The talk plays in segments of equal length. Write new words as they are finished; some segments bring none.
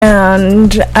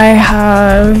and I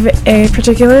have a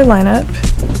particular lineup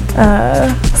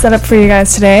set up for you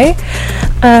guys today.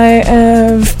 I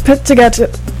have put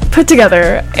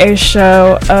together a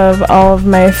show of all of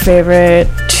my favorite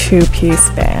two-piece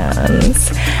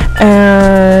bands,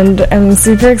 and I'm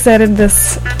super excited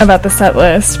about the set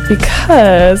list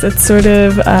because it's sort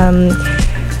of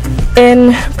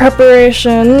in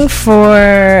preparation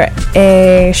for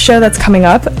a show that's coming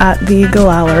up at the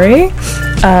Gallery,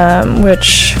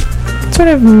 which sort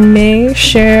of may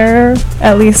share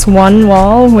at least one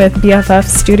wall with BFF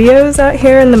Studios out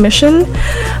here in the Mission.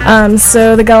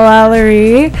 So the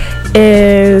Gallery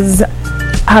is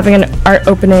having an art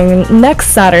opening next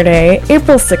Saturday,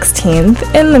 April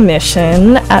 16th, in the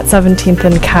Mission at 17th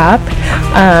and Cap.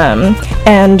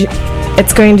 And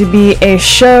it's going to be a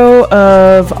show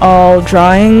of all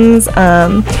drawings,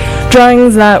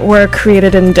 drawings that were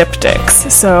created in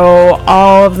diptychs. So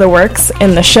all of the works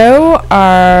in the show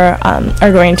are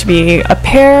going to be a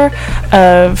pair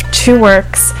of two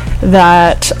works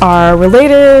that are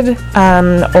related,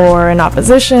 or in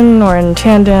opposition, or in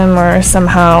tandem, or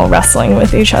somehow wrestling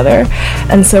with each other.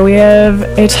 And so we have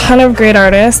a ton of great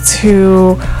artists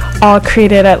who all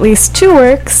created at least two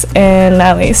works in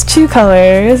at least two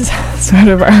colors, sort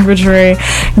of arbitrary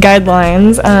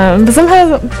guidelines, but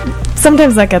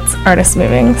sometimes that gets artists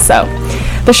moving. So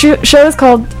the show is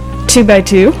called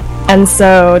 2x2, and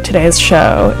so today's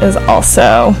show is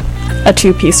also a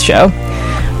two-piece show.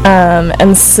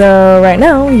 And so right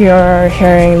now you're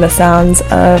hearing the sounds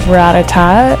of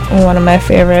Rat-a-Tat, one of my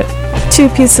favorite two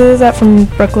pieces out from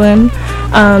Brooklyn.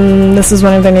 This is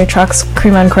one of their new tracks,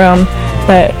 Cream on Chrome,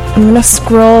 but I'm going to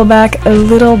scroll back a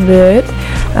little bit,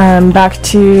 back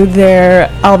to their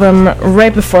album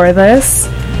right before this,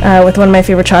 with one of my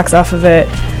favorite tracks off of it.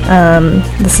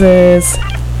 This is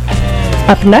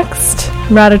up next,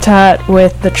 Rat-a-Tat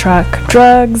with the track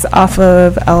Drugs off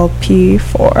of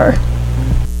LP4.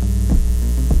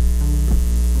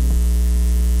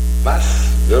 Was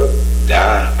wird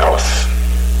daraus,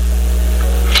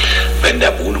 wenn der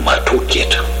Bruno mal tot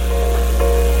geht?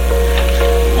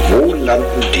 Wo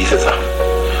landen diese Sachen?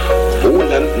 Wo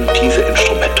landen diese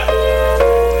Instrumente?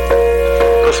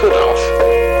 Was wird daraus?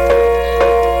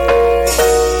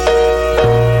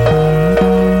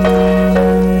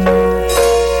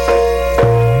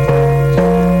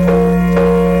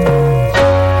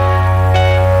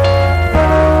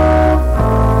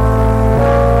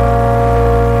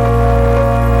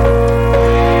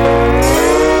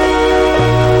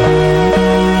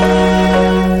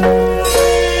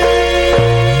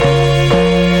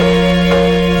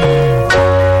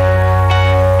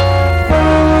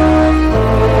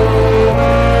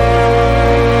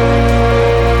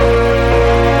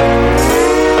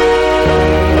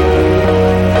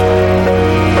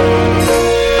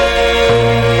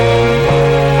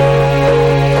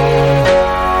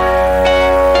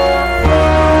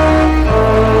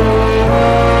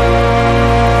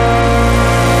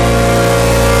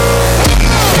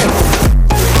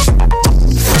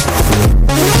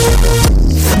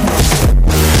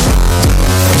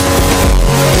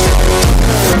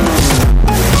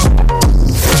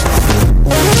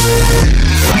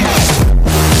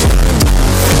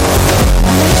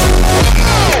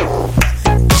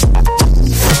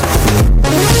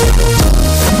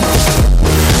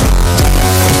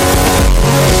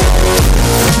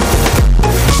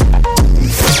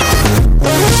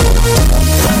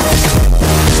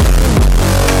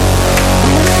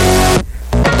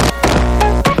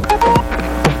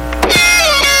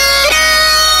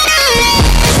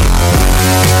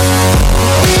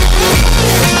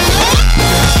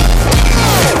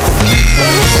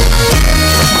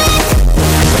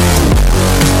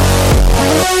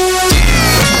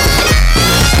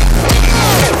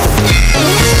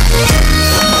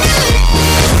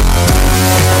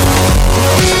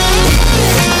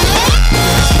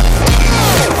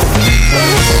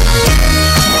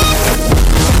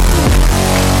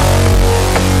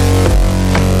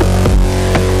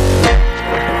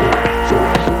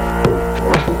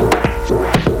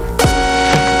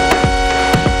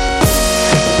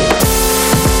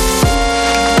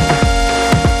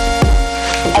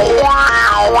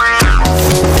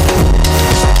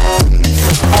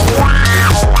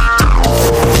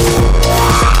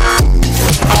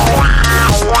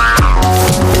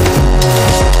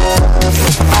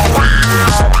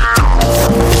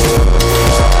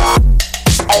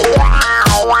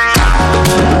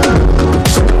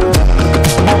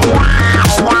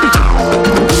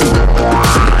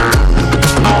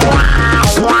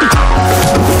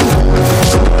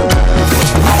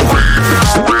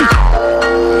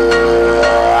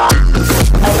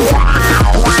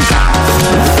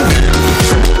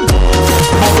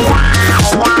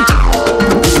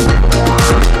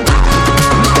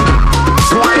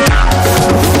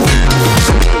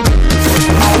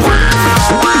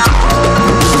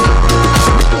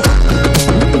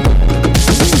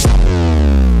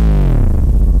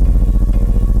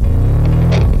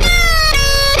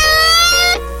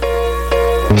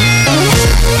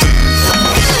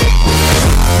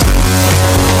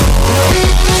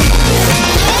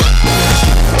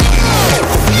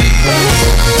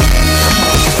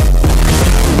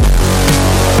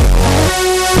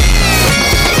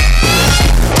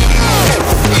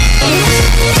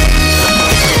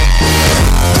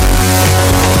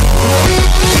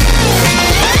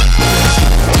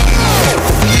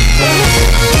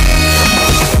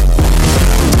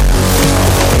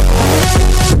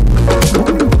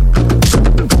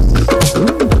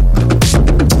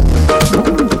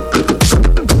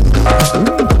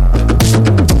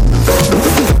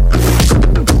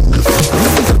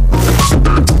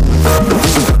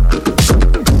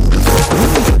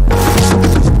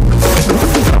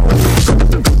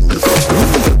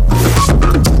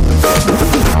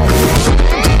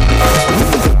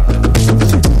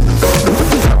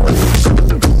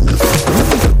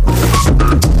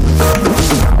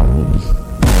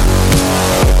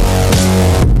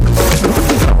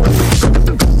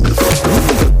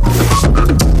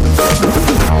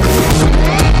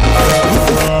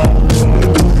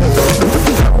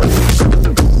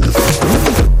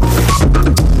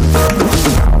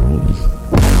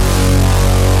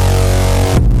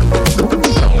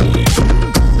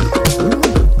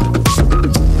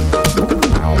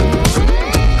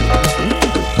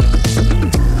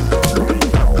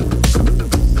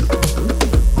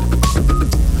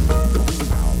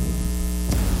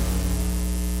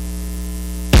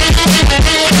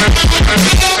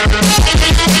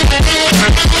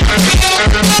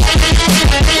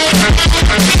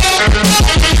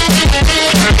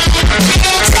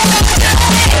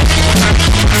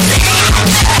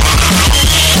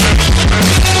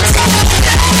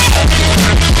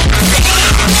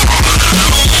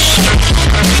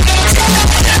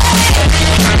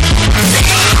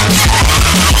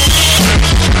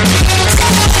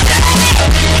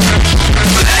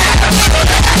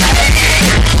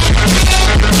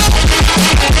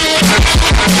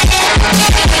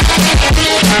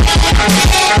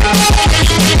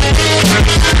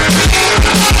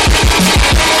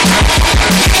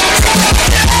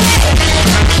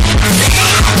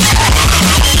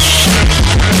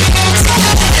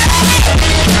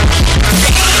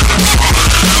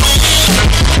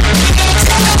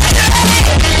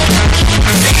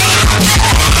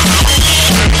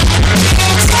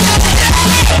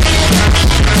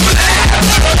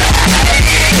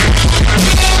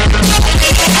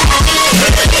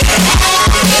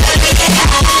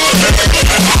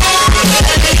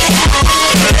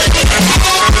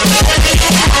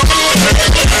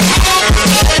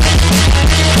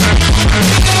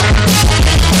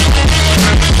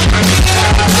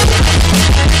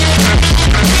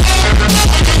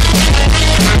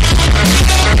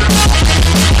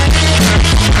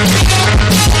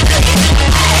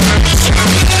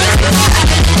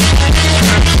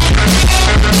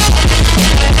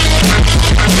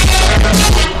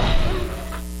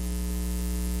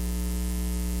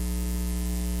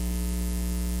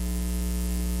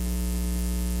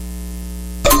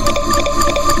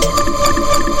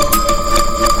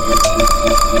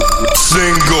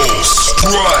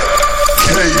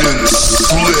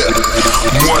 flip.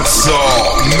 Once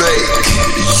all, make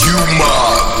you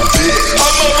my bitch.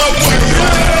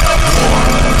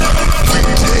 We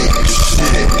take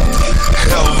shit.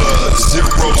 Hella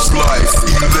zeros life,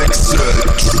 elixir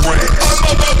drinks.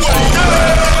 All I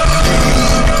need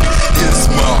is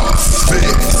my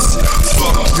fix.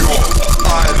 Fuck your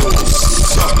idols,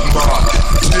 suck my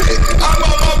dick. I'm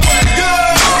on my way,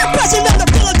 yeah. Pressing on the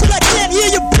pillow till I can't hear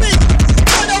you breathe.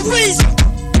 For no reason.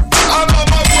 I'm on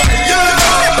my way,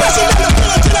 yeah. Pressing on the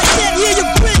pillow till I can't hear you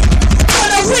breathe. For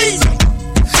no reason.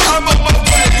 I'm on my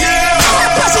way, yeah.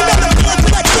 Pressing on the pillow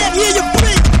till I can't hear you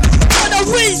breathe. For no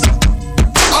reason.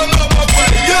 I'm on my way,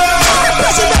 yeah.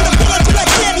 Pressing on the pillow till I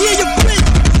can't hear you breathe.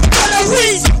 For no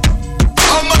reason.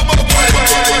 I'm on my way.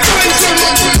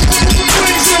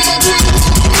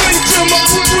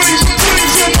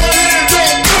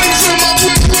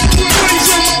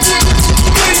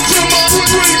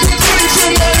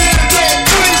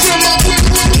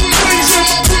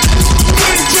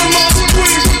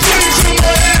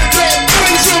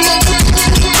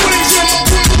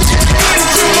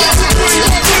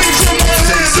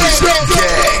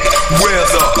 Where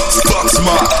the fuck's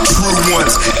my true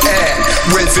ones at?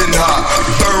 Raving hot,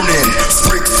 burning,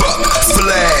 freak fuck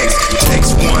flags.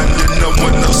 Takes one to know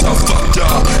one knows how fucked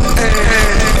up. And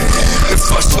if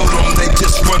I showed them, they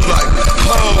just run like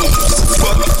hoes.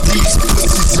 Fuck these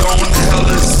pussies on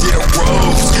hella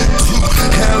zeros. Two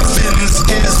heavens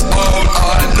is all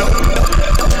I know.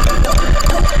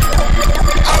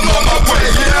 I'm on my way,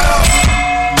 yeah.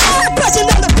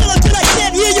 Pressing on the pillow till I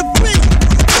can't hear you breathe.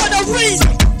 For no reason.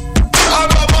 I'm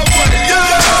on my way,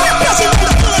 yeah. Pressing on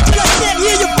the pillow till I can't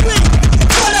hear you breathe.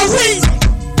 For no reason.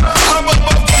 I'm on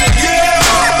my way,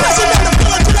 yeah. Pressing on the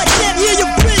pillow till I can't hear you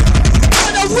breathe.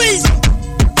 For no reason.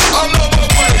 I'm on my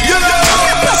way,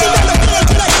 yeah. Pressing on the pillow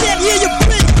till I can't hear you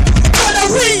breathe. For no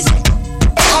reason.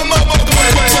 I'm on my way.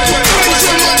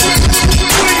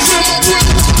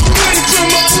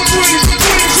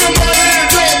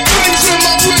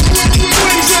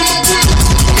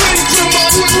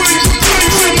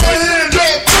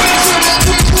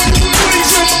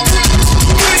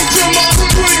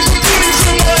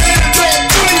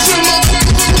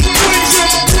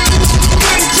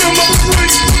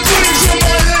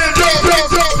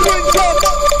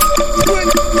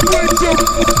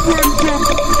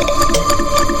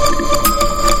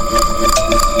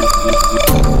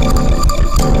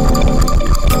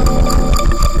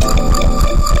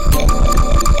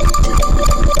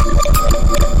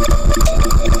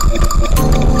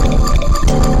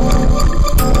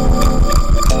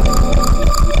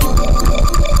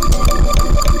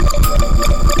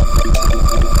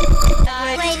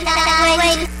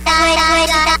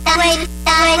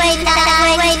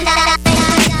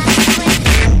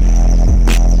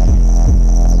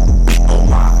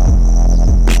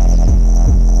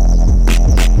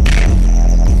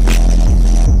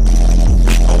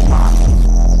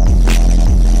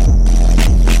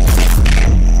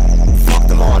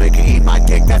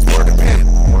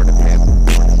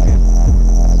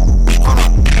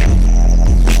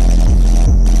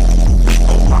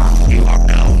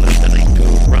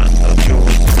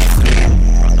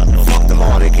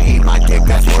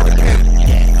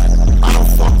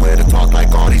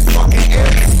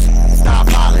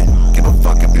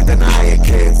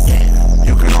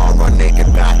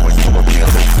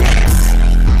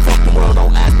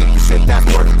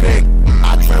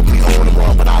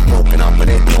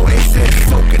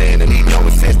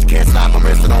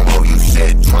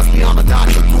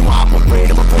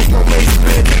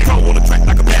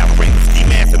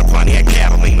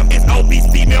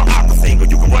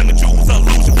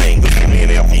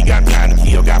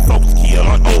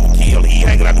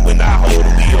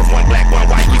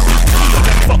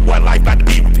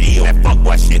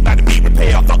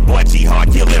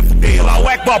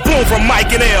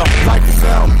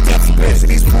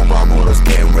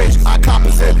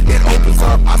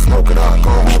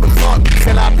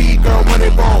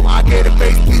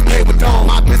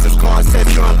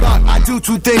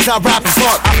 Two things I rap and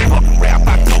fuck. I fuck rap,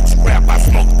 I coach rap, I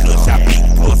smoke kush, I beat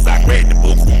puss, I read the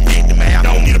books, read the math.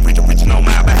 Don't need a preacher preaching on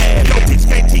my behalf. Your teacher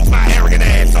can't teach my arrogant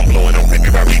ass. I'm blowing on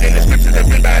paper by reading the scriptures that's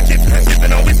been by Egyptians and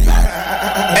sipping on whiskey.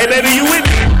 Hey baby, you with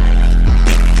me?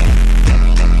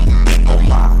 Oh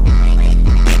my.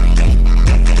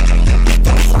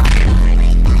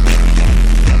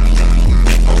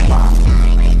 Oh my.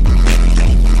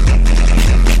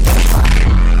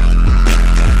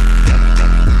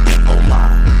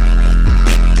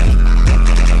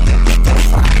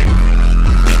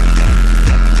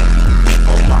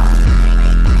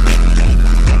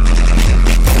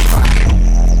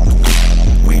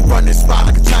 run this spot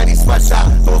like a Chinese sweatshop.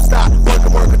 Don't stop,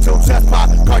 work until chest pop.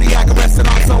 Cardiac arrest and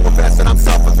I'm so invested, I'm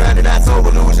self-offended, that's no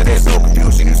illusion. There's no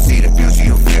confusion, you see the future,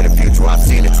 you fear the future. I've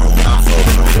seen the truth and I'm so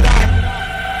deluded.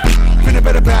 I've been a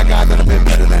better bad guy than I've been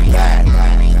better than bad.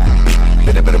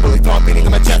 Been a bit of bully thought, meaning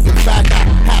in my chest and back.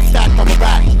 Half stacked on my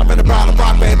back. I've been around the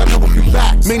block, babe, I know a few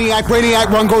facts. Maniac, radiac,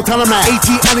 run, go tell him that. AT,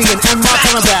 alien, and my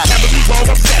tell him that. Never be wrong,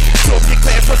 I'm set. So big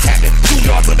class, what's happening? 2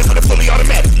 yards limit for the fully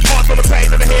automatic. Heart for the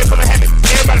pain and the head for the habit.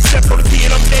 Everybody step on the key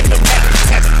and I'm dead and I'm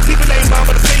happy. Keep the name on,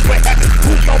 but the things what happened.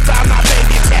 Who's gon' buy my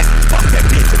baby a cat? Fuck that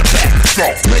bitch in the back.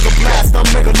 Mega blast, I'm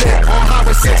mega lit. On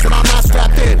highway 6 and I'm not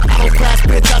strapped in. I don't crash,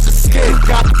 bitch, I just skid.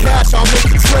 Got the cash, I'll make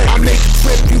the trip. I make the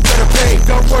trip, you better pay.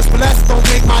 Don't worse, but less, don't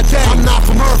make my day. I'm not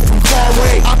from Earth, from far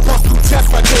away. I bust through chests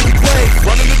like David Quay.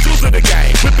 Running the juice of the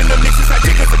game. Whipping the mixes like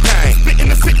chickens of game. Spitting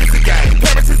the sickness of game.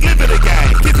 Parents is living the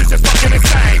game. Kids is just fucking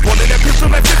insane. Wanting that pistol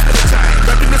like fist for the chain.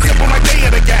 Repping the simple like day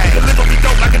of the game. Deliver me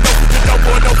dope like a dope with the dope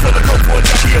boy. No filler, go for a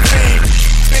junkie of fiend.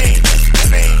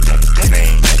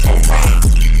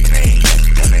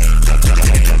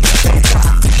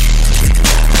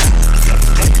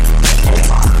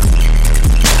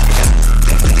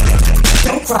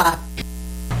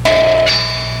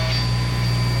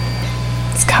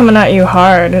 It's coming at you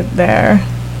hard there.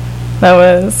 That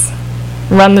was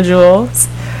Run the Jewels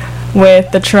with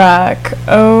the track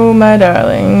Oh My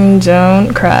Darling,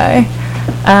 Don't Cry,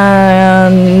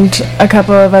 and a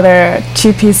couple of other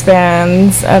two-piece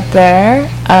bands up there.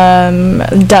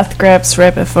 Death Grips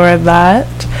right before that,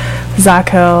 Zach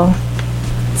Hill,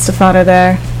 Stefano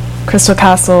there, Crystal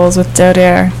Castles with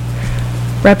Dodare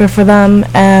right before them,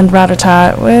 and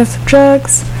Ratatat with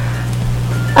Drugs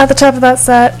at the top of that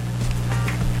set.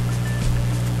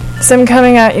 So I'm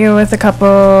coming at you with a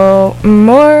couple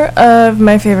more of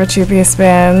my favorite two-piece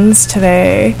bands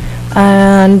today,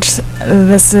 and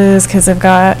this is because I've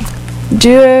got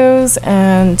duos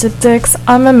and diptychs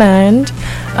on my mind.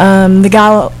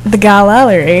 The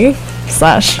Gallery /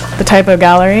 the Typo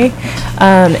Gallery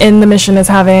in the Mission is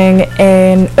having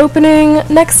an opening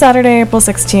next Saturday, April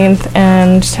 16th,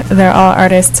 and they're all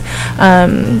artists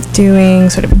doing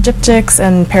sort of diptychs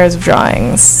and pairs of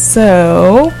drawings.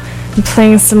 So I'm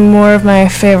playing some more of my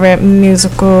favorite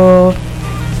musical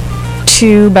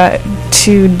two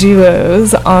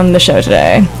duos on the show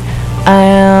today,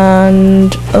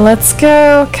 and let's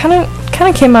go. Kind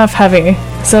of came off heavy,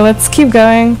 so let's keep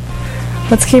going.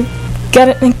 Let's keep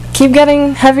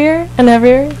getting heavier and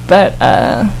heavier, but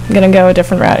I'm gonna go a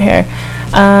different route here.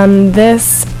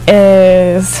 This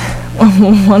is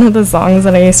one of the songs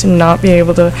that I used to not be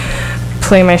able to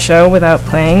play my show without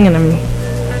playing, and I'm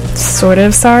sort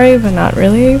of sorry, but not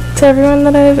really, to everyone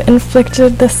that I've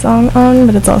inflicted this song on,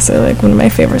 but it's also like one of my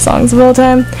favorite songs of all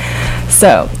time.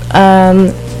 So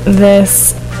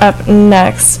this up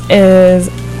next is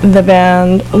the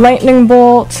band Lightning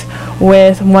Bolt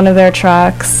with one of their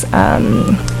tracks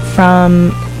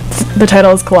from the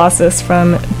title is Colossus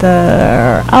from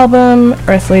their album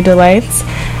Earthly Delights,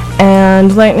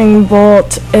 and Lightning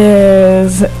Bolt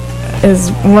is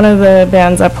one of the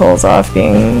bands that pulls off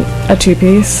being a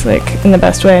two-piece, like in the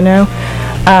best way I know.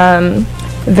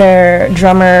 Their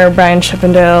drummer Brian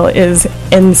Chippendale is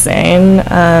insane,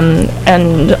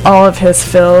 and all of his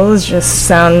fills just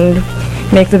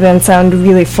make the band sound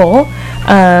really full.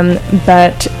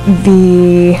 But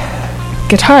the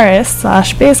guitarist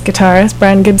 / bass guitarist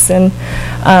Brian Gibson,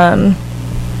 I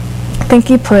think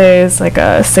he plays like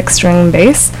a 6-string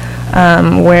bass,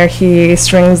 where he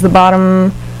strings the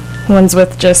bottom ones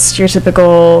with just your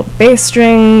typical bass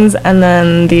strings, and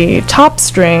then the top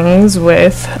strings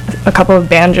with a couple of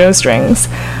banjo strings,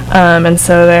 and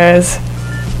so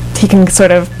he can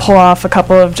sort of pull off a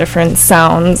couple of different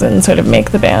sounds and sort of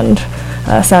make the band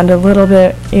sound a little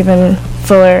bit even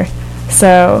fuller.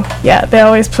 So yeah, they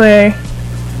always play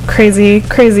crazy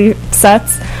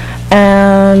sets,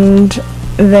 and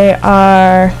they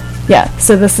are,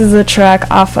 so this is a track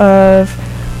off of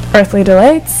Earthly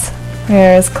Delights.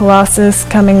 Here's Colossus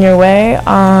coming your way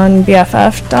on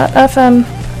BFF.fm.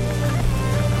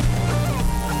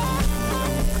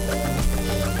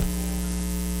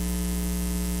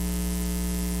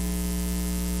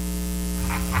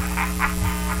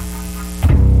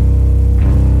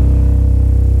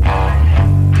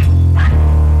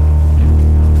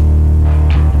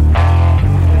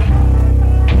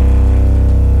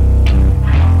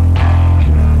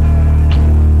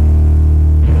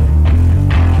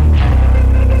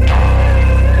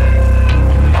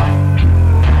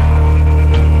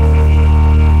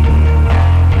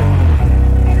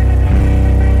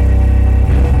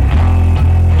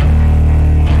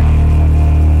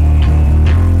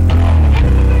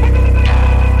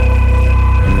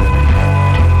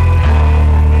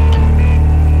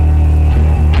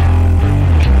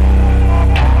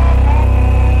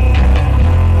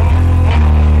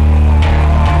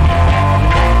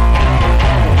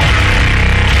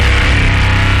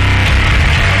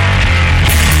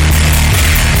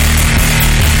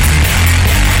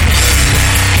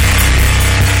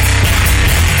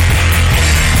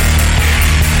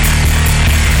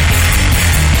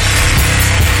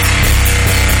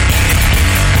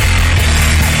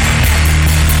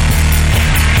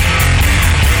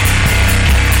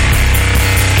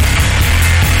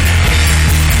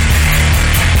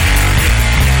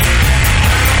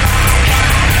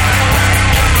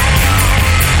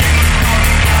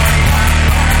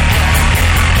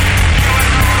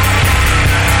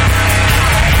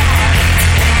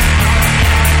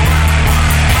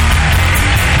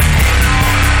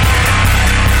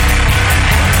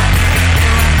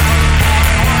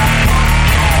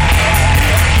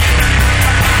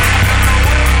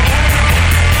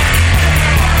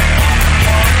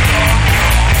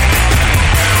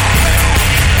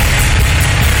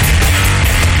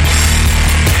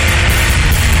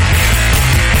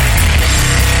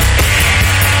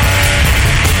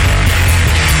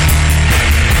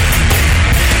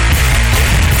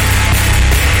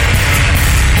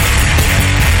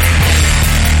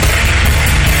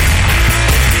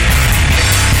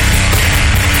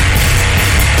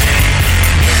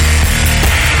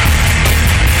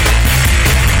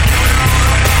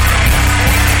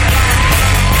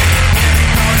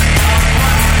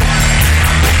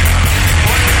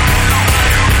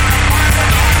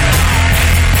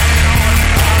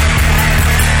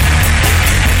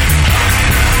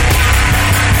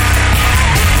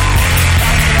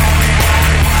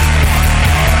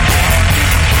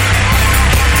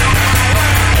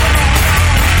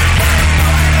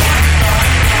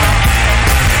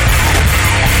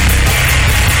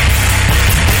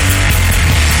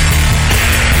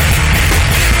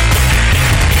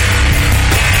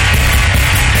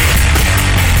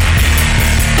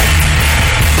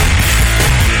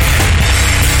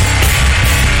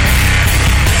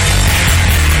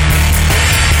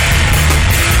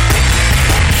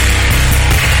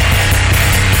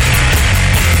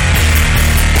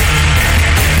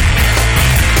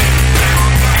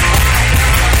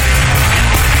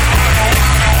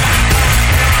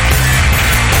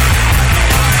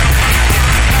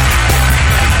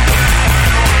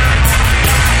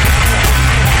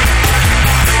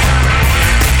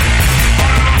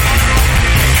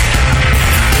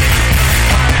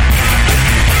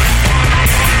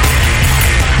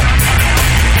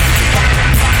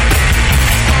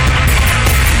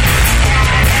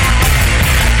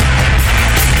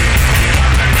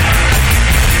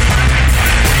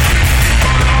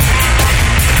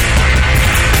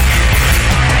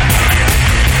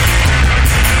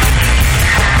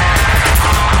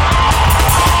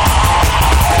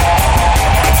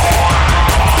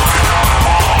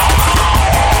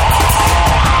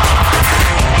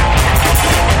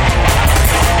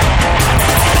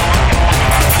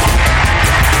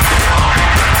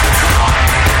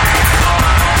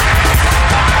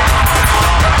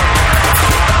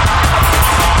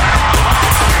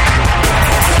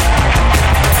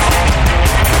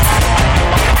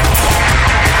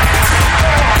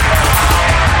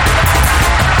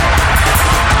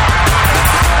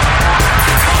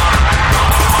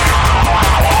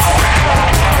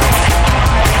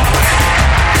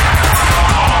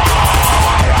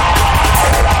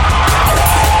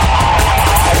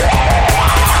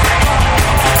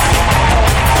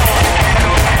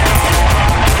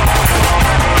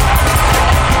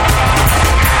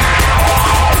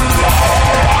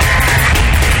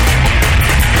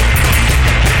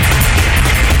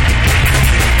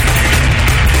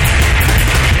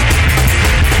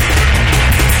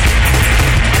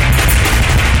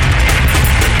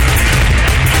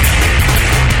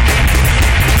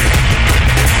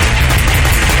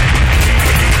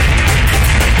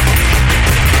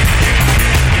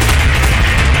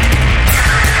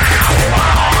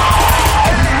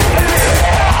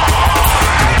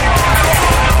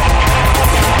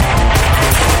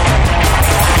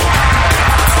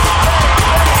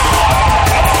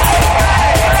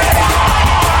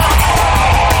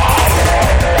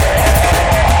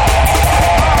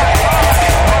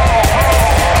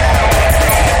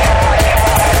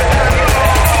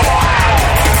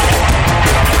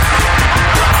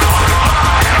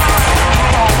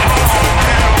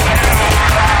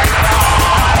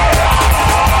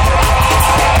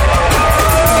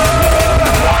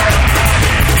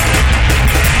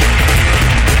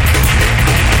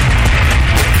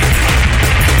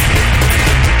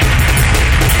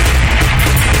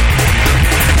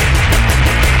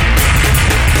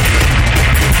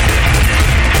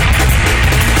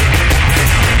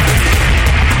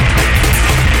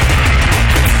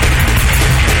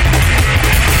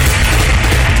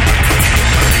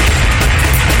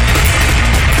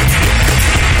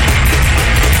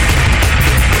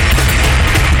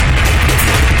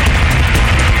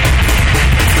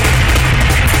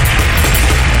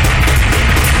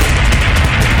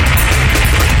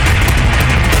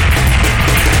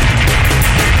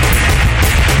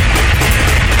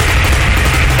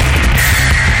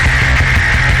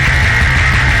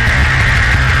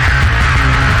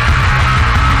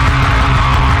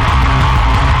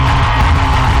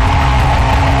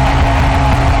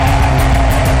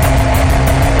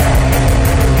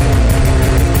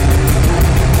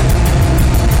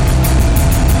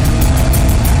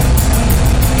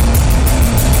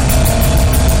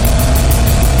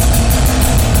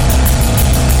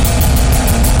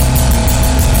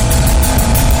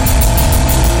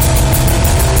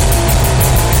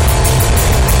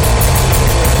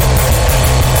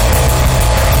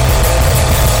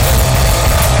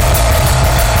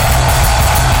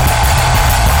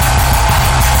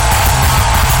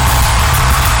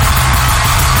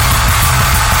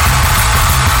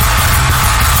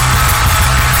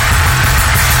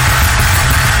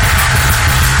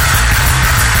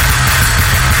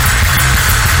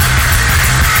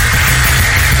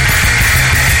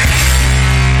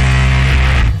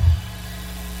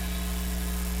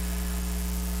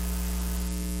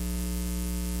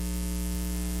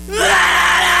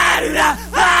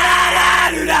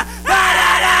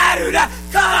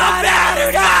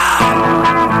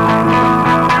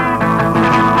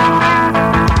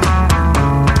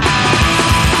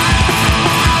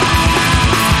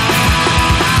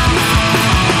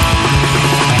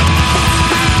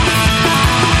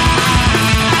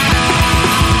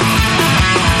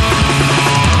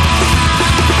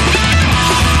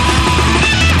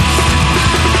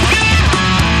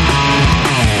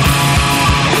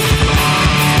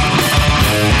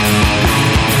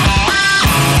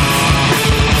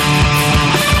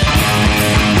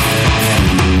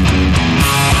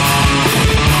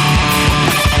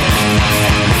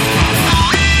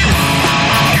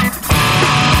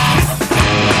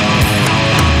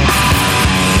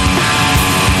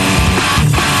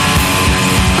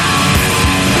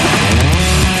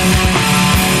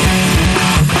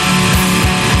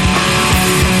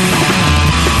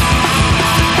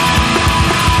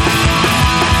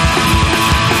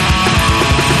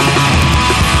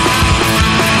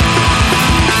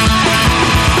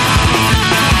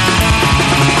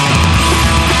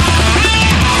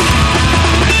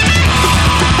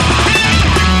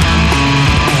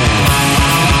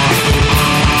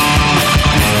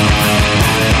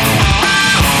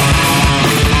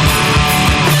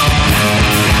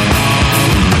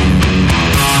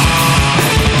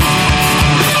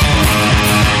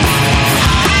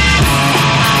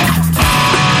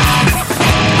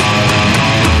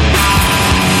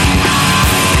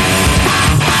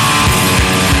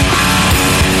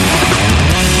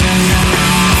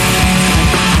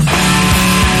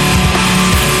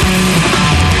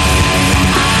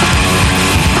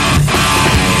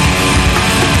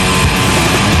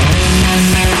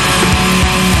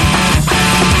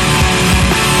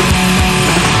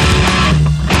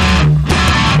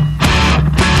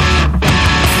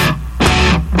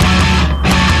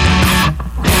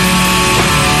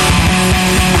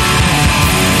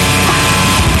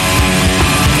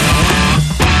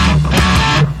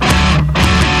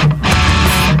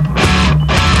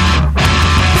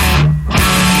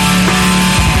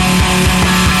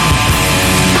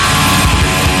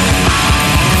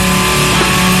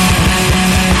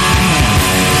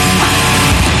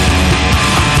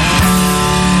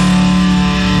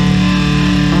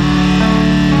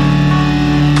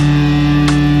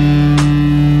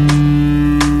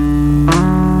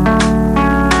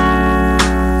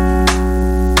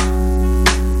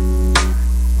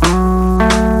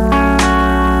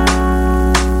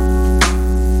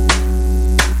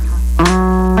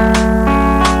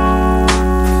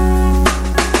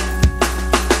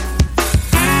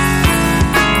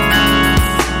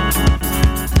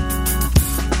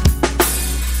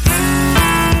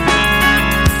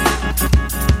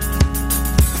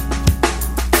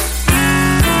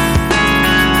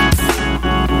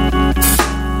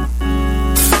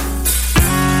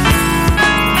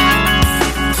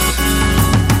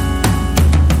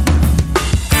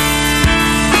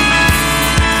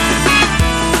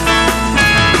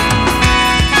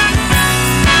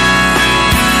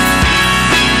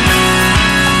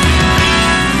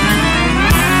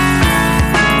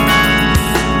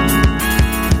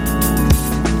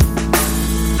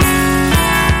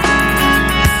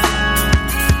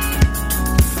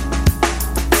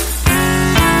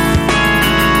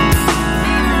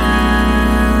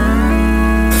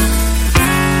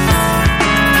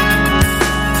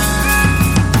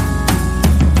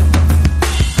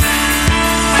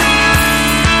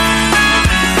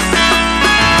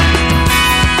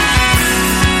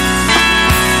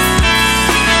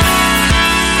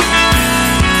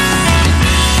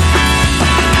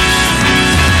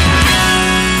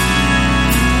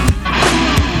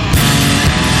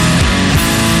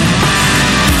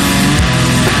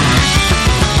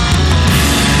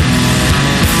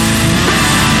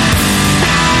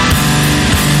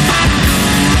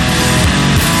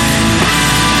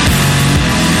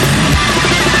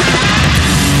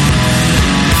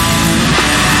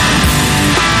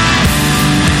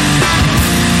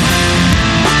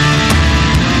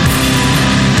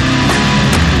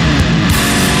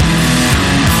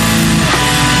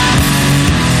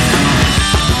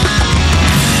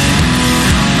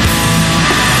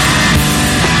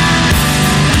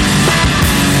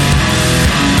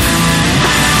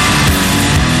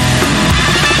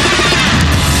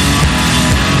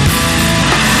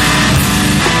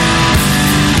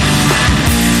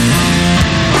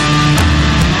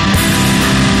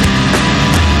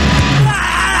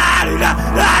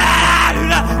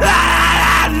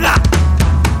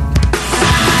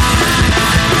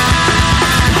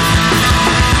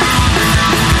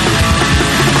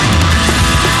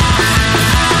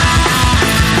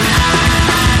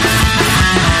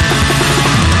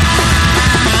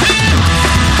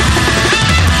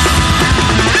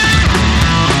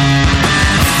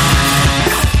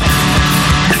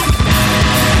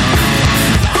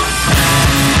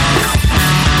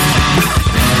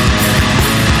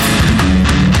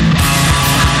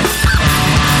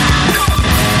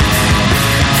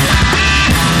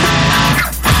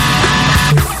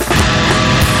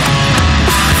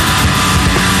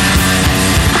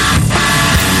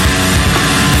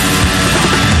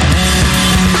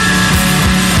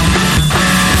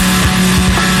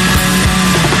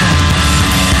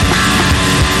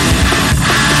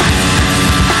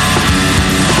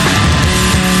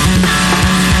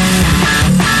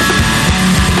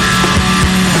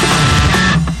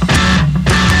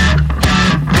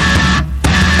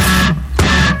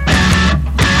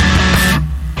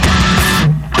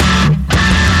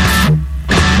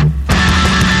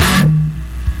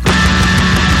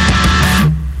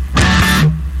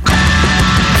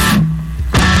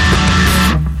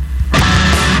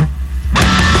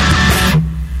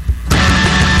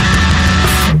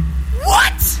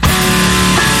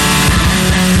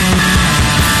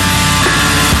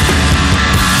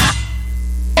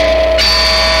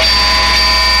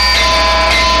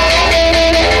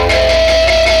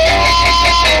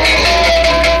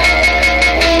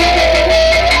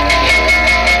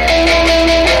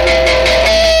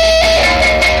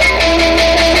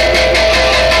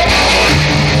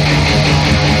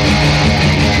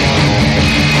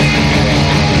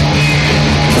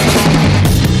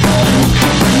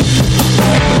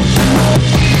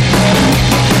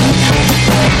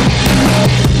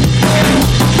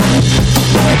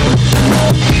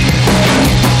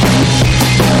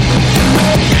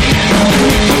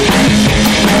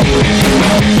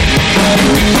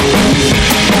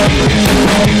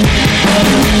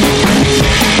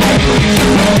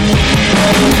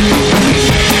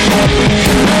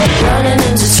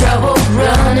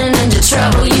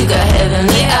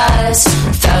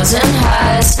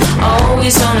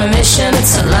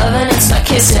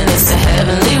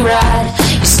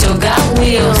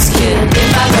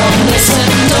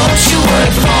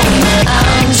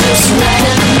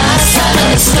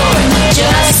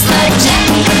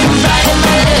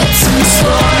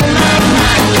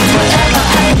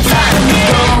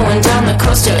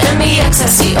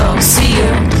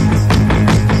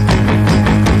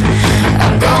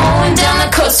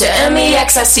 to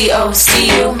MEXICO. See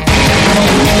you. Going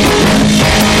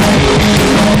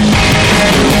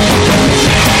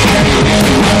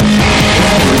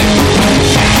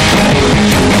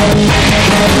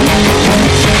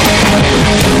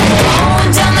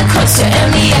down the coast to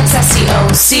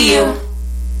MEXICO. See you.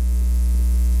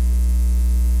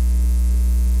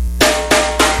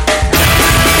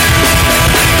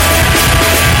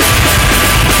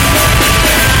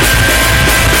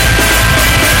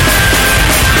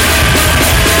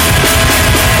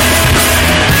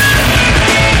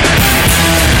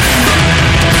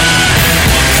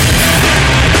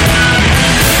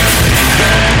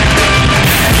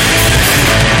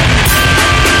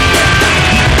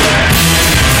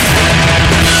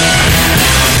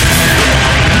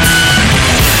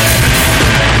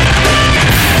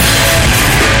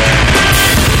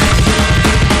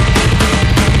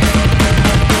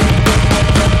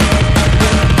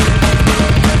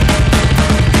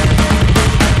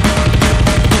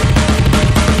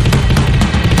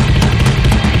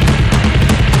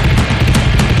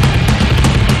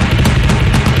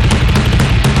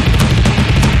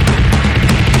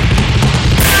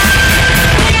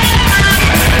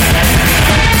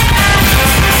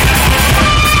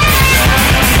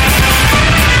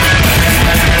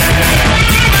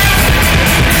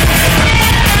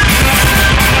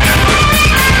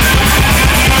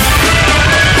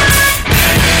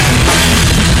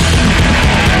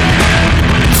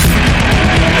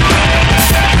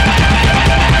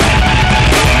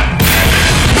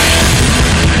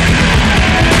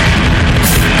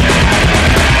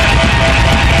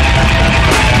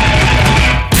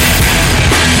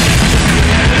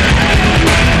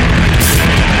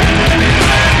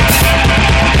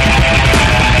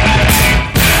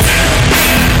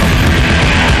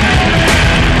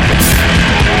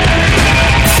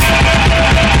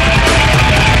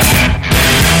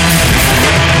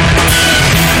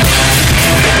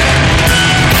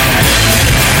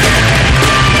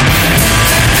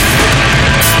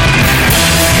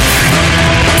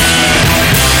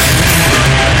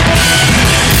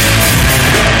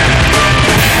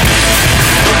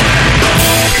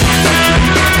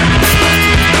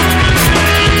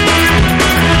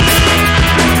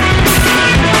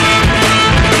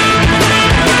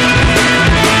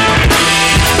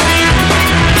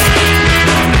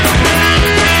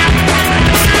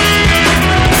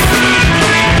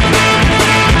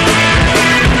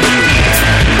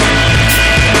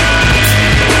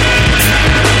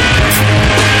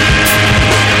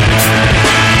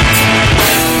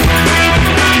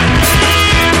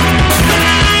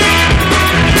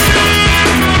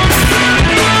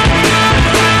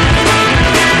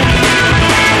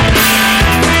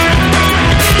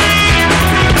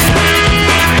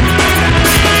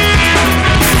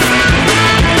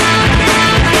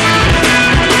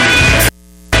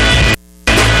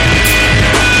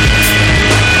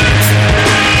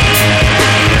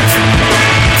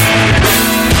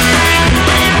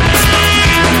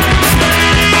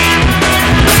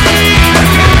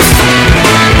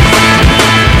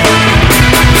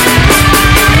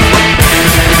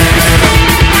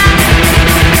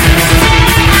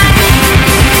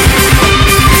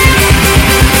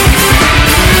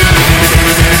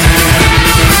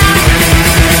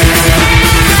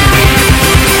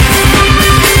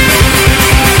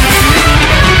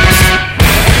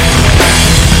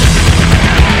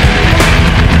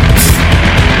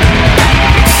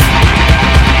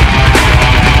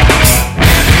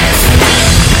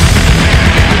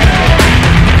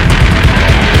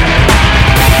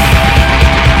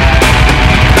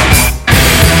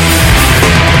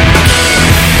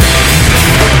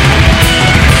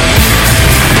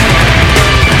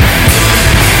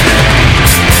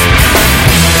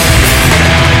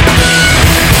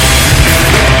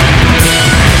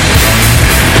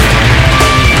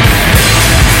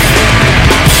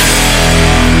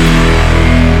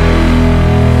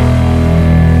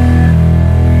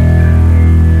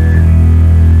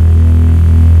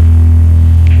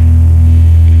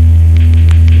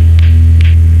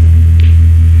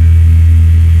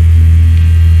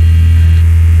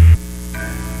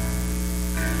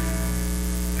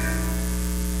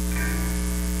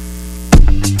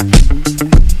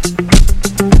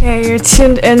 You're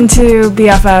tuned into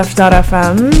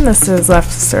BFF.FM. This is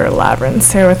Lester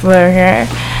Labyrinth here with Blair here.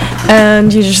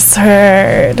 And you just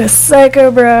heard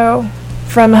Psycho Bro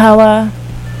from Hella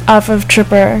off of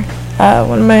Tripper.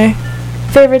 One of my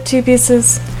favorite two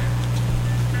pieces.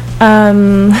 A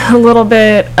little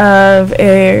bit of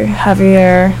a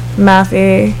heavier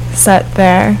mathy set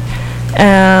there.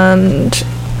 And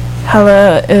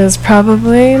Hella is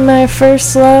probably my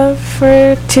first love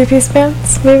for two-piece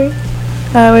bands, maybe.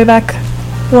 Way back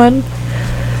when.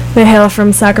 They hail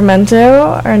from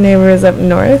Sacramento, our neighbors up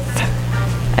north.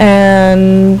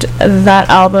 And that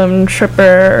album,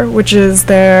 Tripper, which is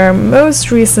their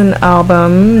most recent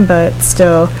album, but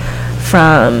still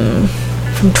from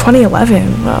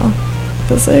 2011. Wow,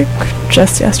 it was like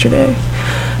just yesterday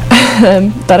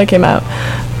that it came out.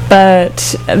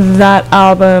 But that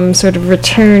album sort of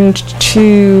returned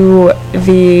to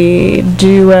the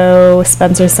duo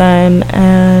Spencer Stein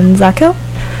and Zach Hill.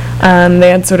 They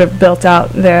had sort of built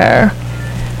out their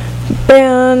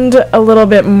band a little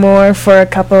bit more for a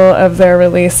couple of their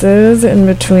releases in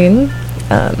between.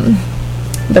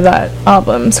 But that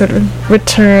album sort of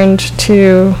returned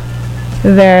to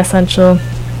their essential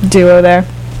duo there.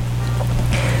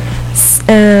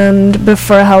 And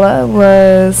before Hella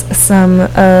was some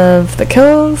of The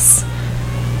Kills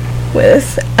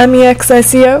with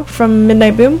MEXICO from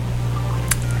Midnight Boom.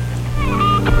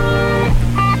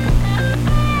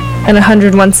 And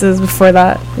 100 Onces before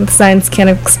that, with Science Can't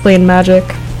Explain Magic.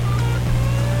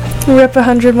 Rip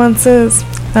 100 Onces.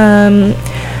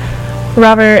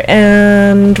 Robert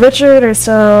and Richard are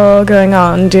still going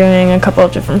on doing a couple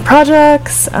of different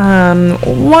projects.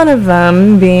 One of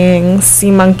them being Sea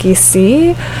Monkey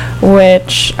C,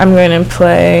 which I'm going to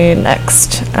play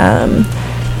next.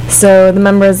 So the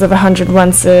members of 100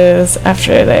 Onces,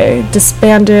 after they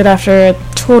disbanded after a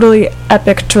totally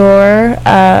epic tour,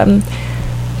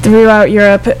 throughout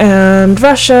Europe and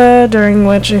Russia, during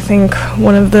which I think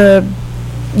one of the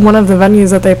venues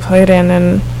that they played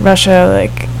in Russia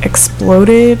like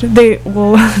exploded. They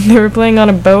were playing on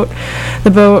a boat. The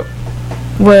boat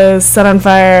was set on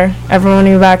fire. Everyone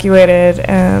evacuated,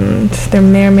 and there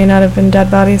may or may not have been dead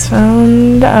bodies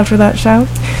found after that show.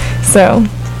 So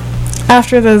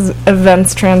after those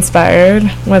events transpired,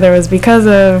 whether it was because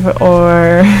of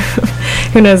or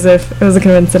who knows if it was a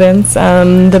coincidence,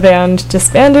 the band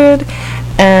disbanded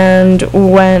and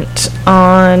went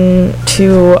on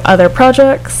to other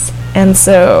projects. And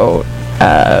so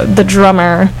the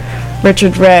drummer,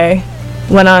 Richard Ray,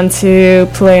 went on to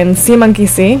play in Sea Monkey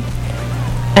C.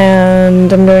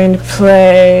 And I'm going to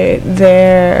play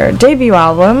their debut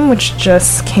album, which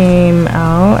just came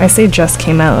out. I say just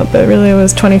came out, but really it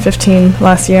was 2015,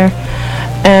 last year.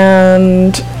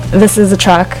 And this is a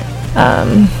track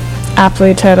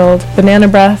aptly titled Banana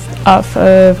Breath off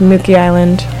of Mookie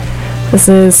Island. This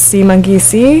is Sea Monkey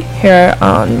C here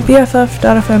on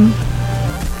BFF.fm.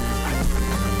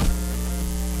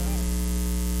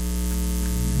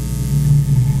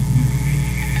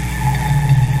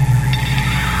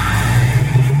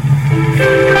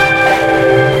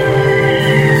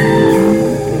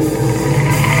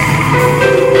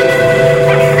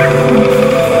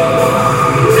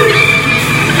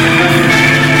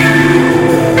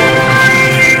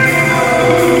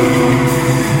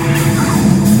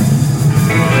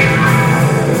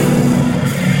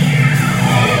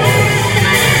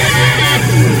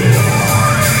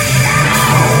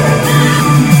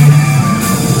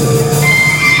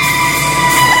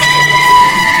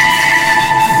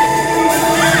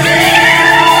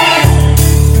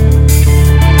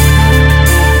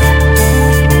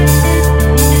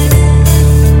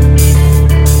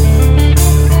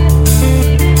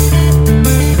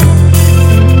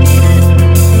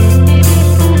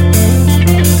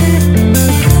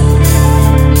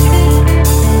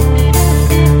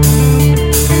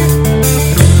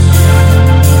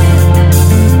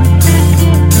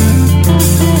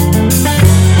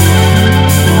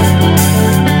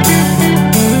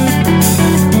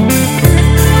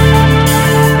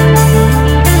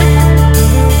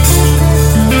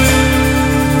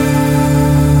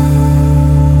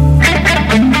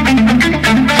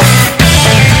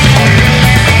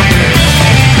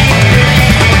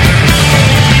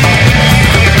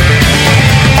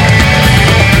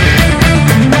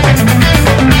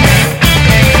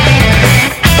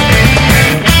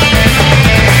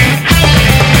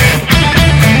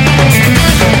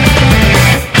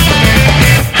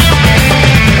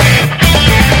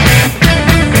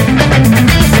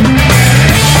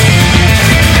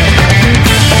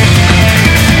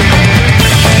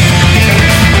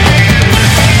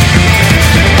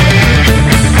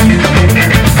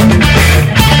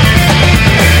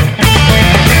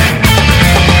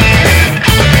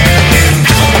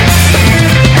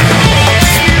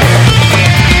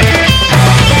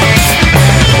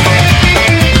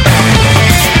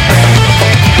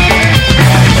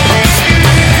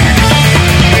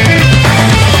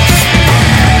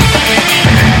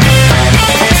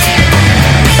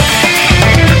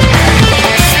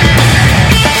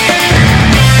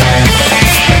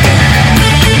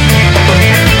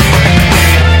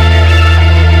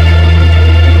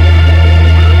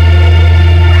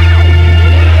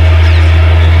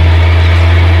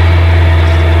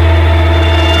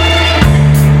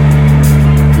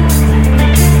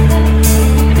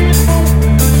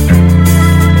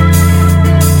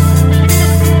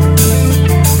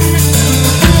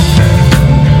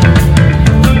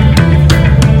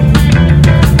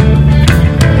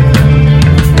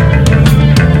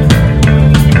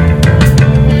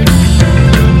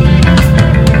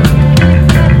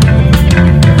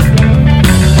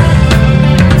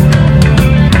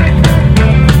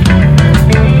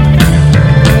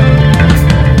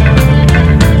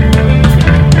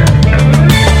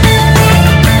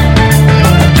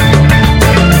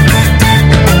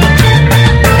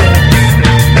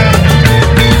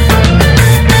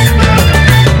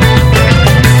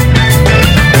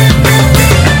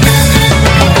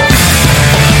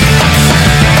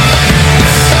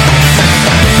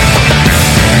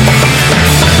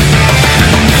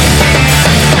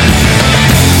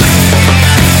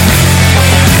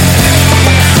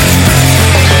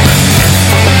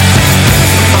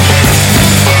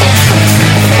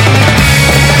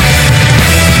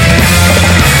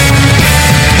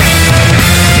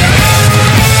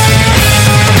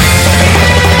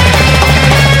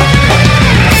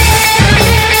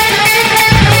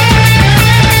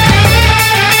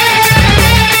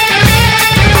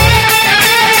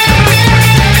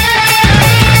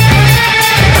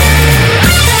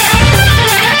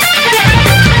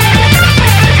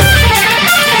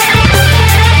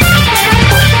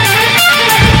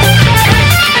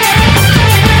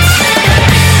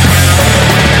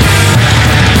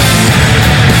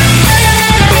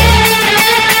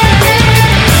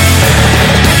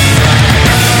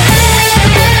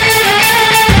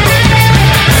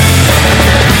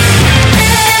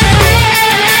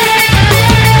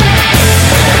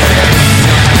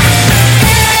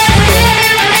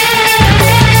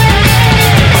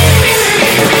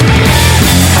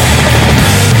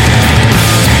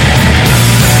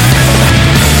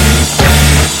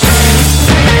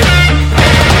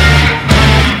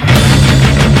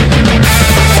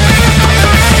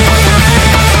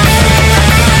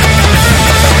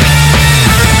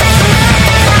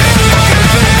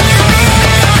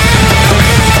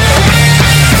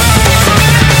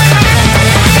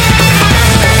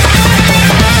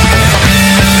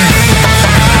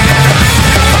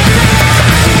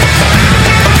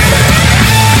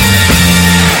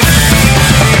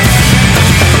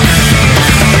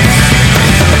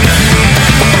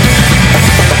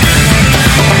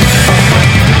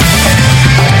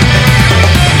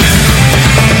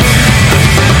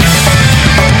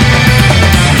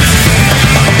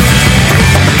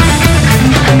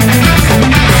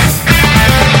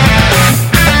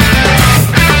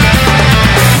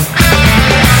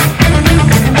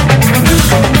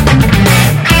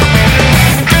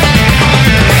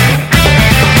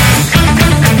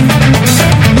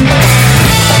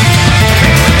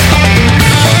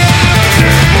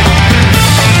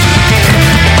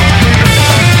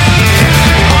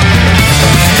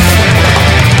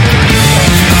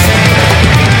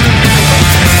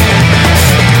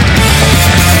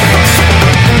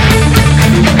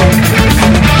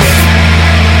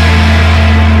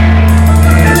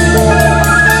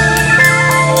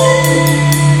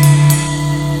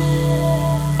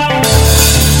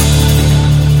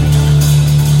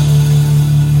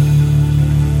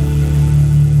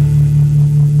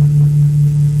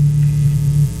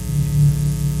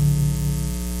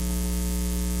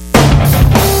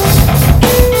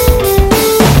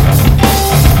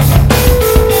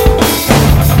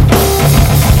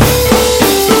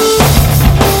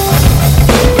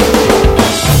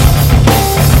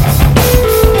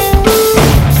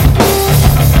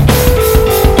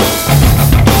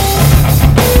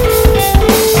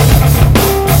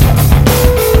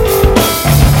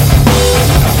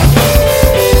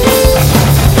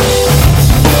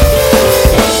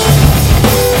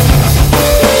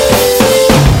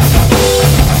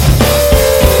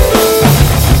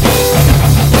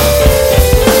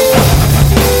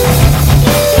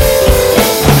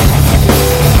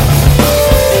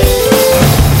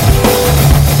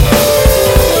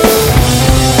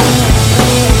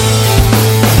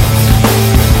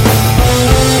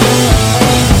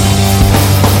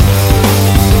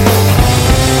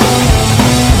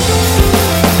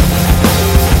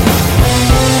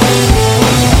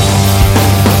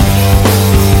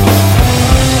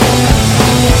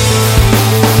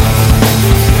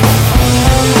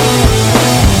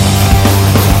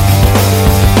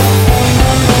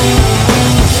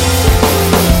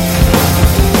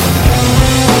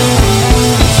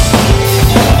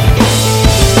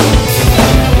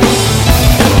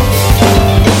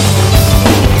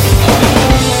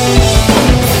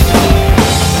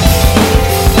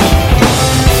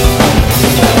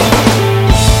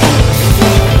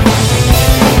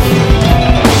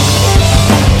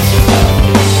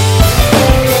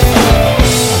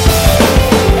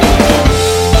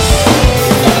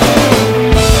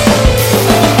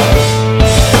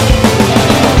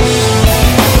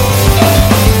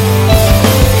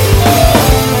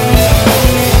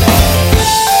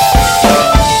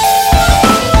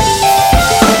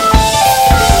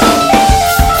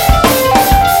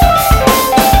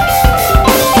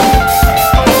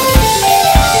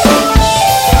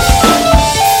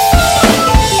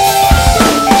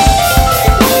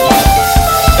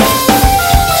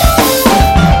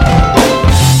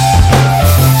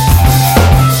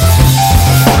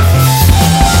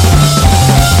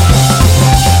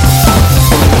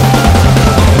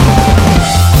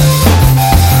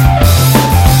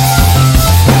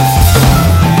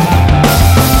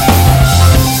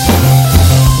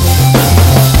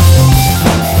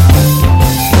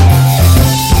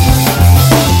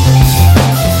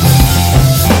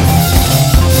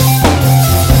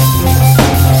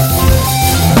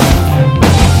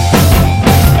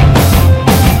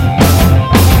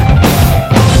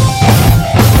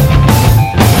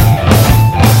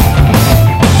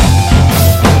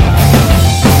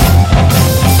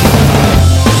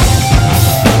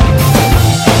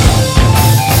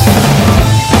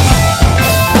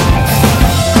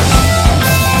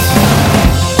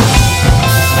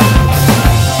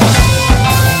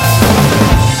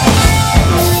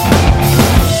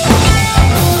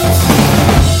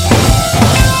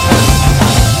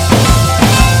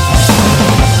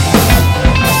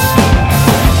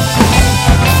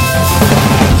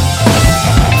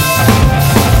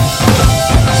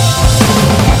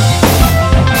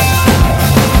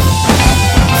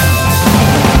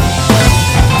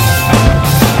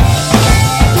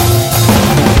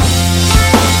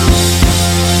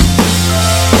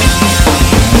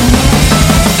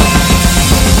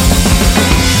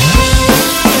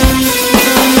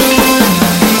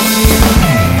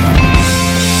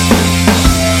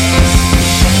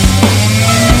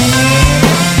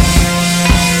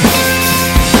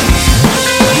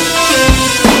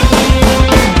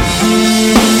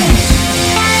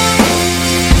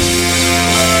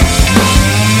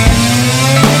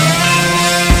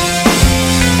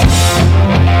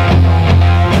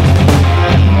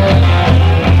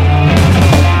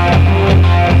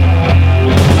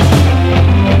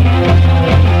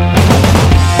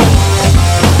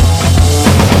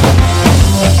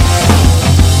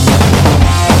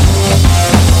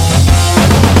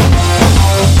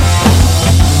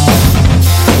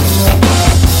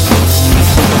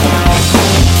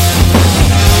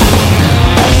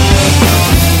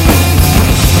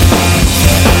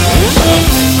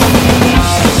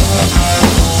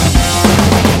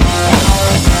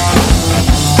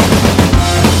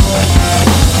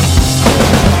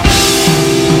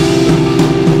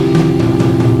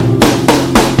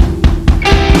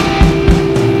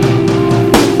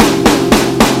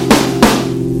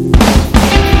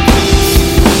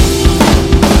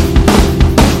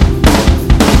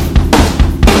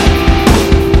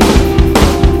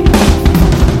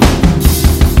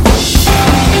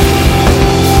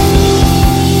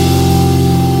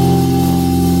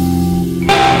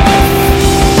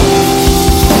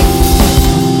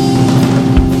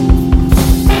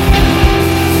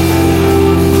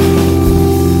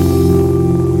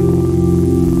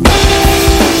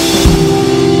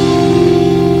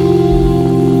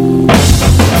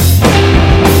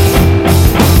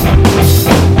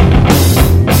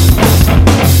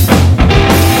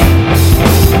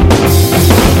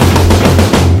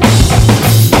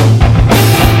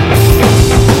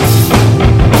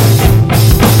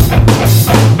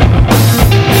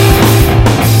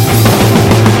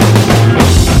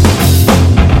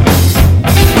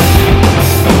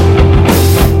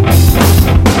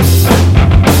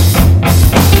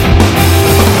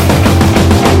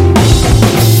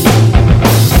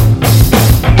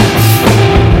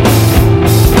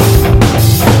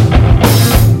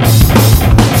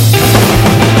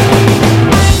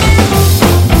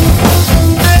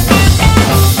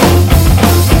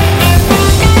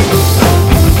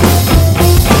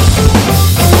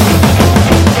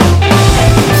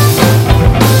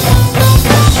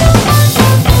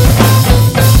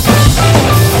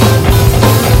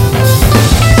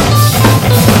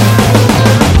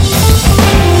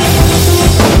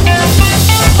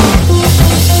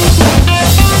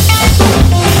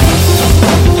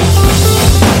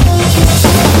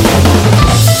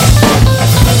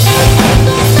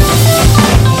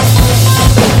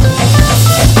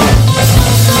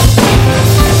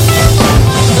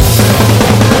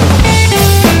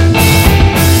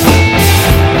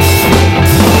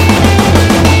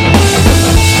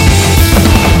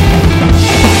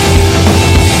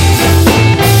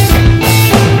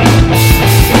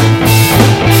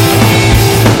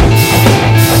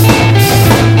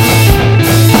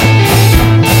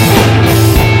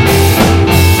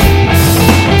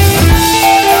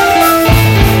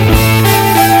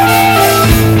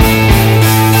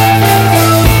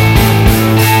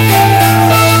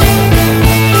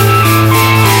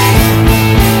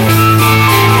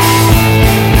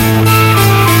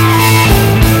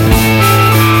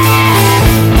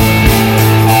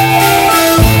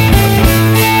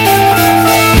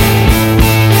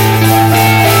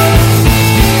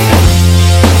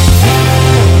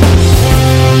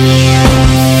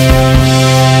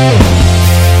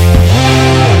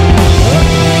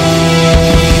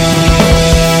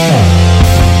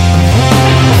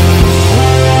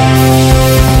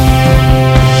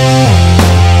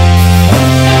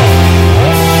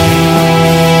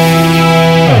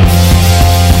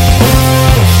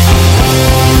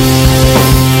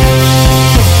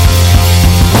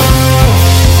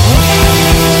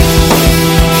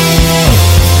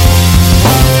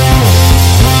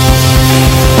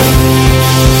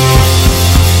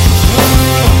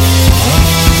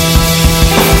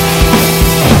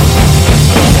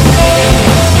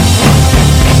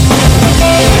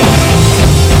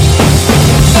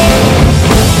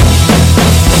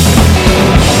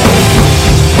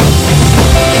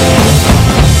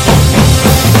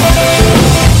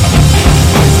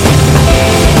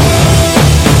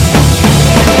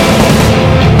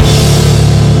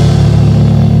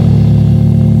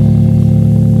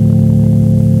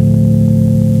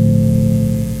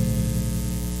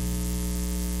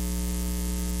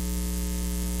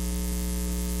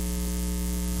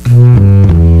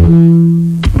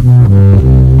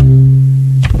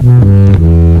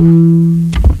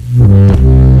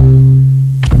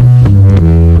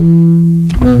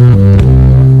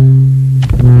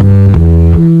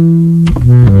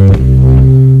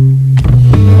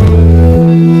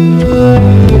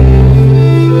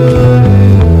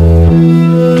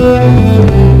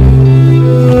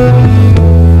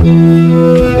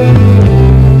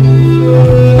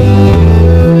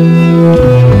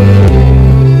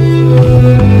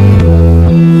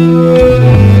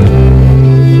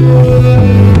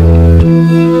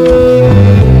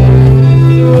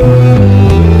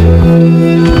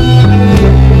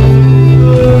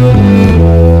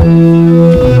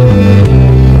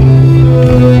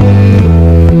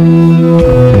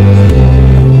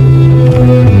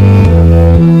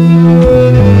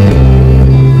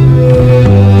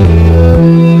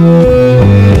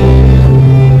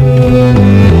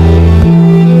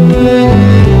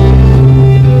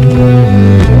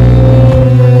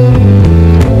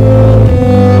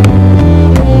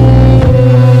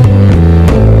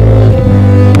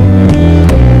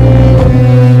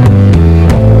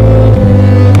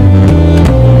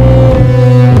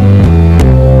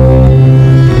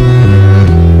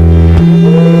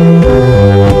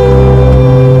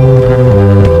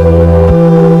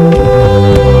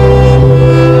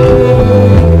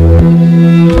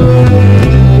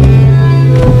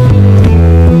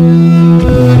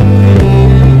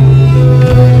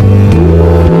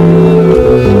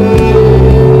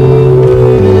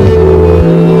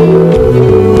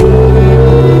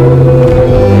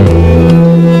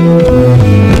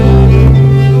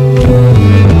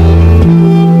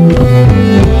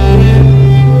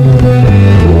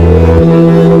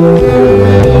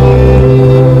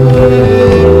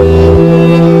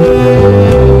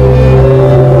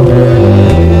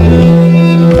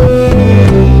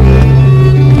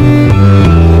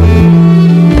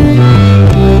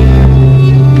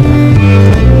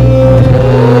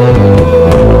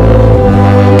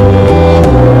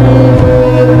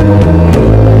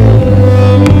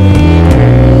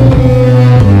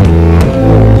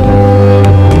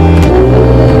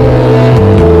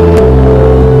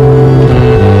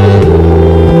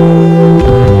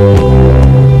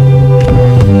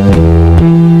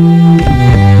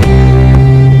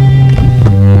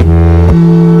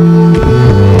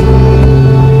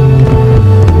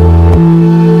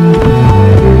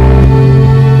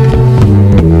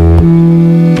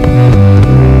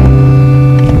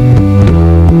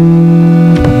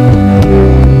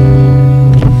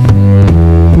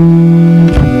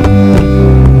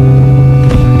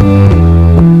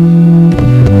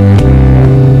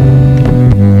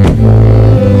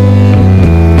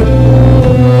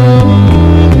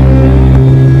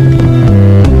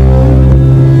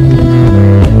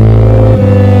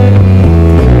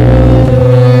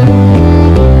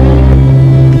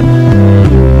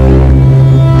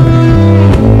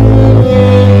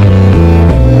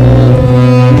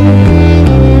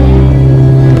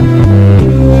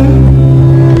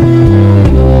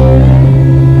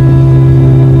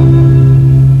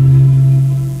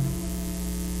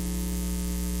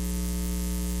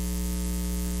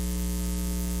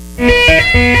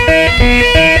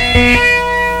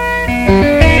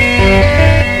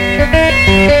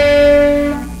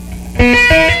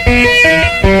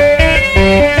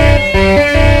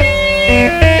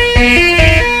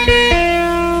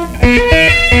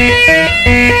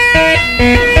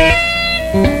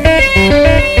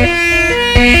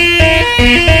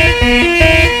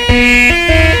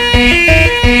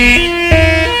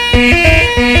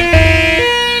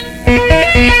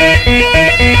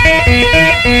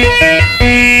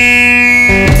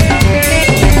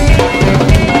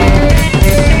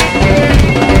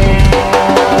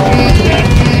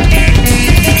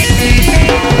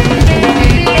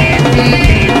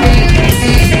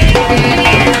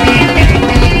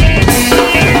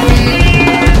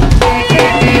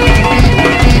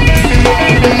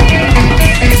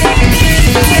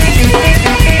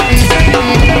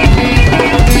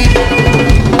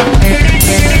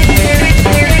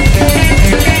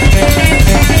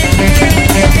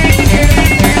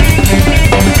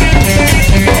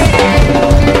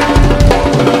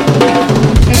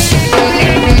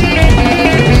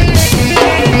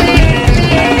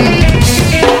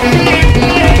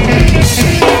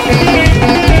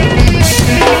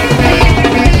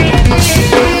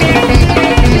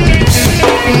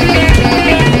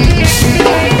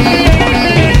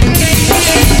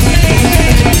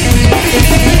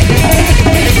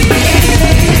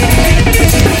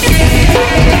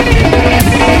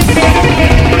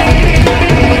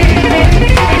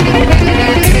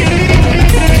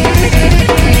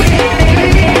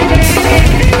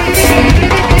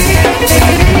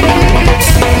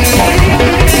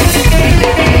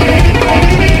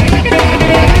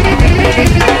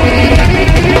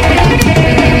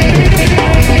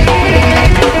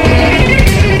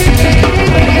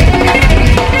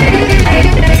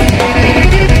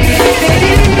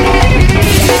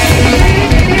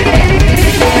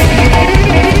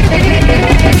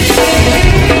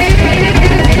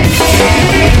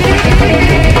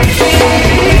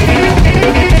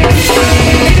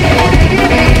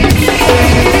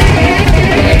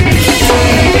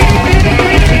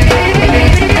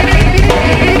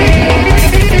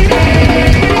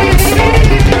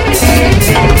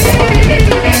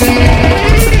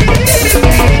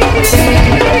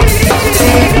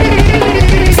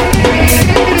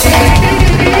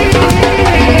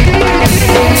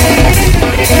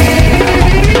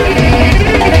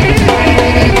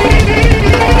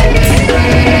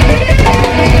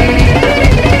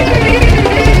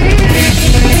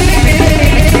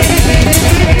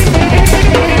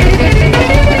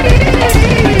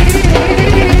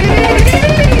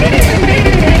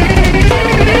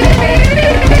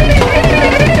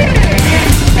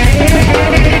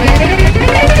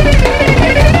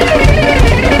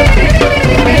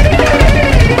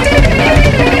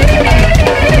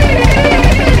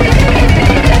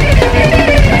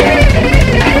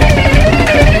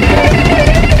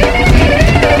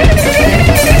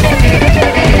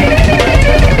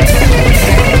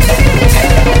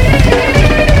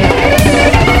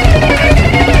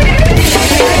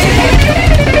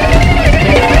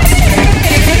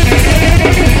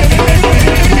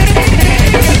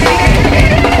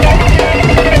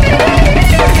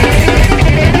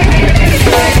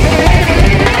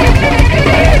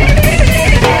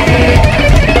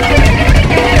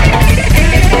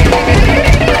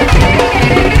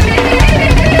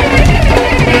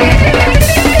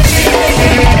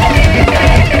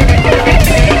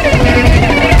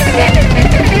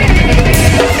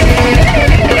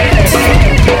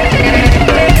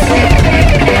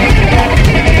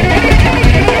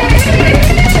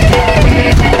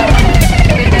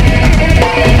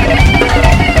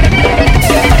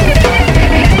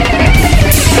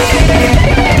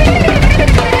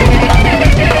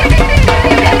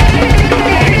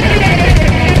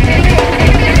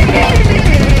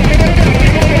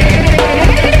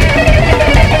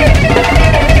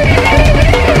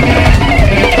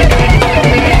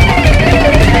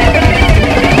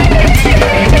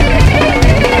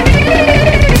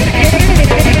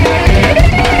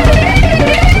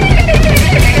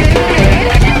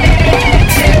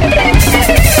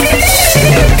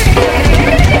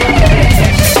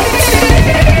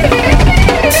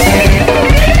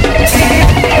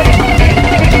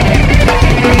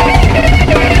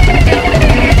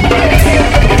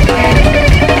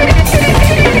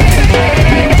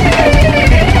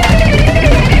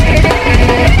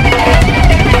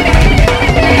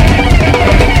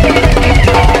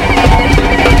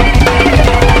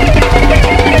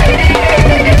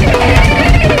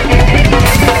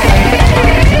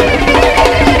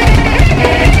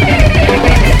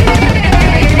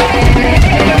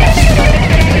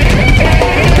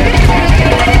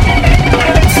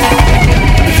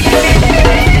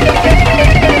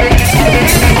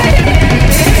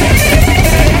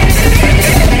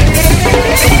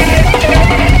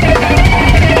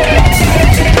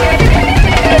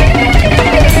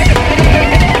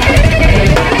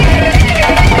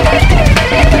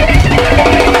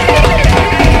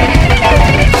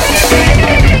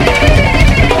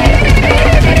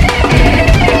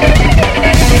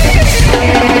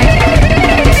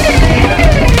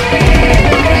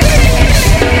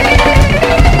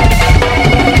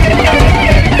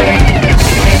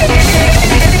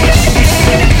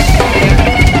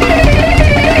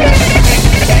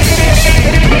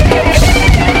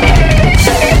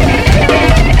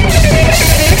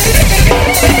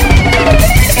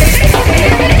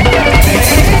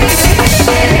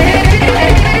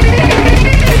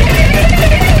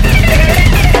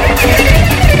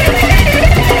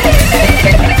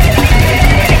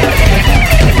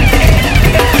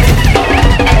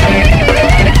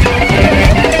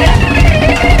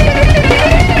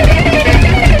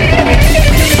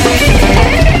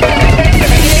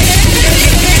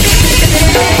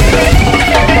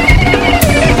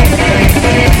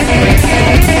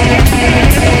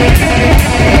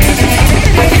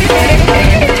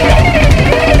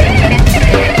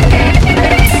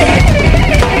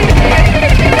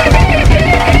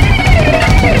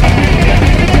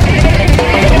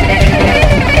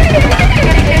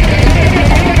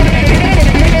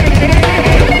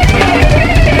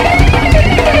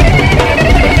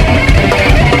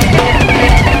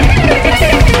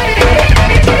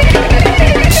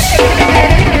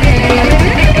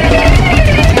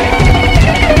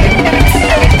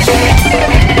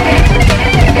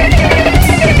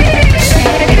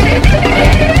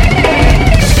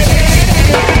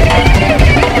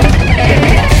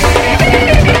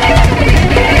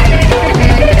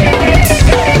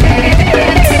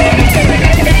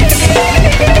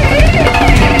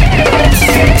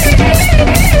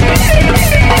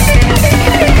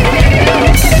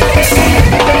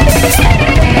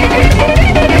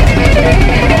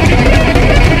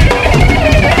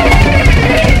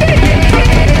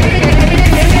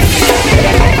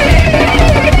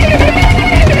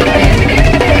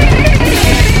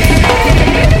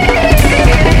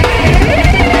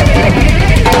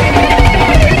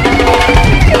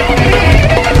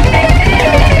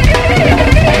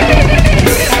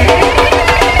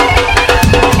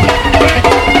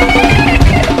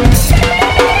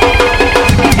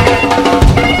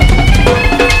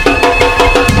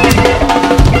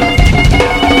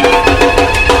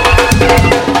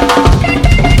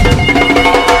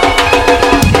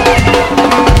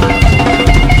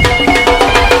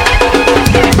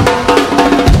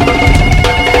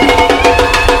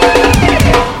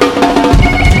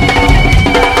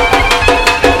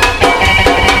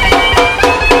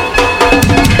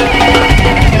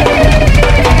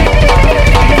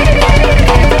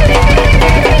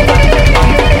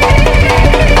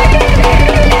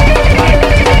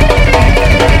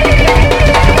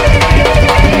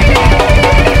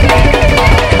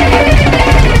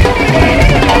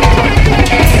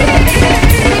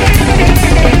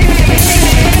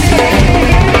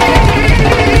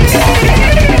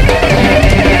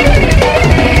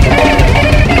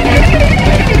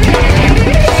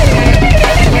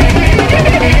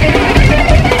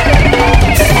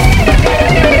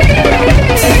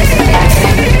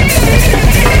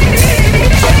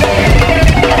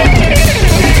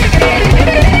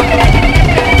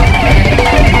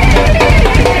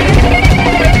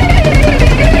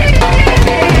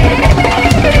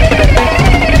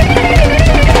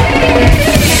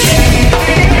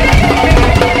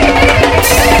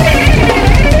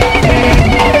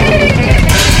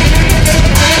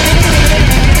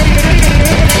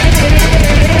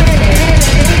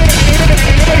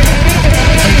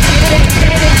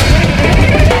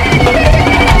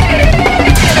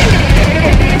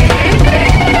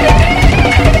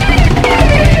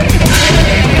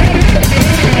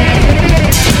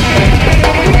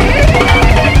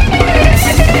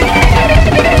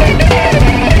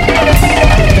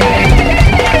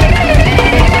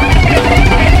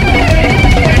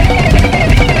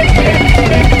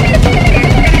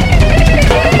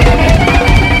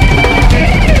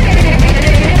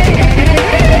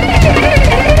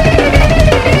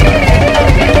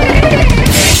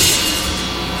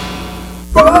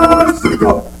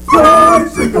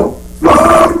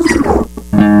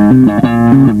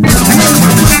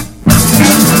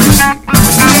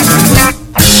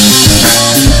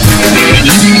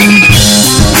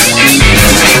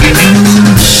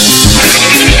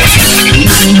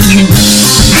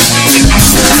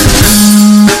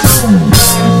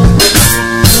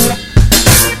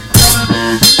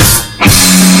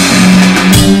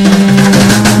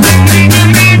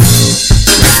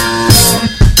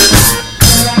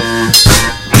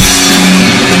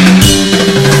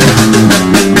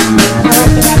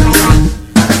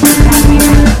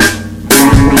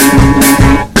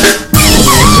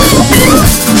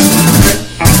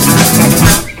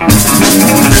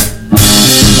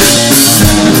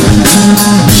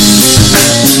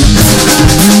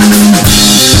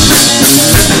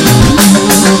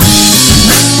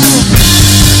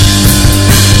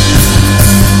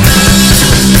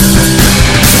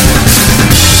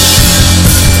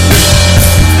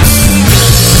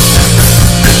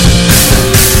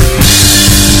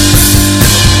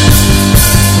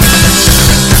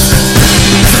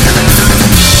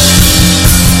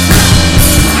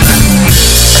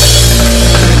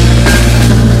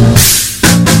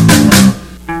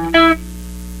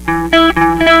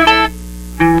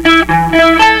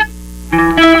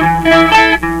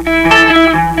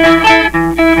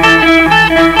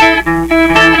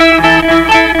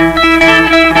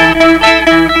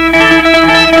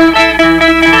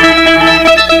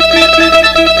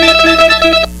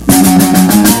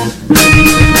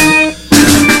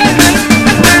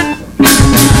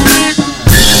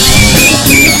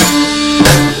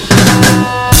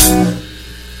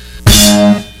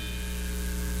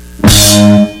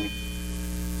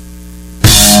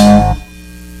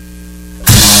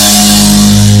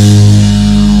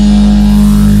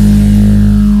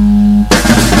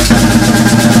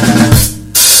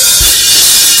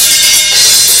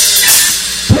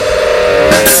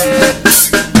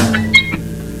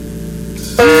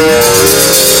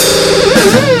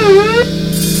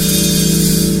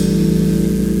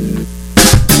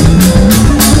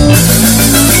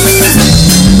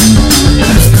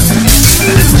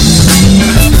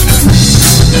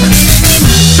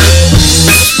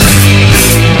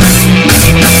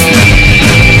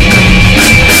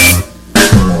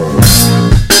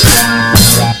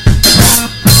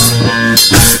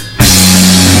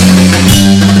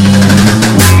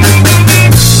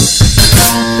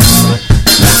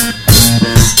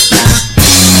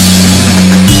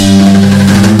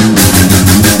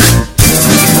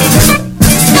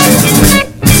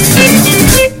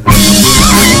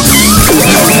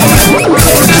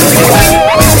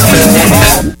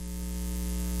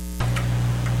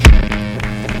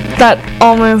 That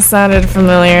almost sounded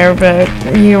familiar, but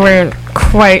you weren't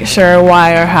quite sure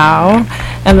why or how.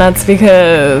 And that's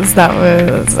because that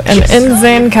was an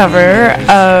insane cover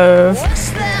of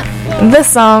the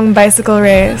song Bicycle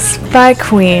Race by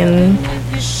Queen.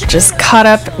 Just cut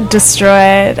up,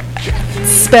 destroyed,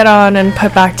 spit on, and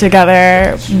put back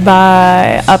together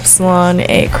by Upsilon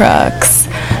A Crux.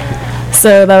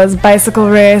 So that was Bicycle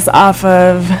Race off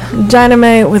of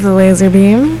Dynamite with a Laser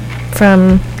Beam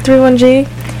from 31G.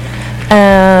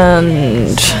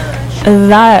 And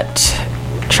that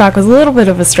track was a little bit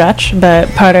of a stretch, but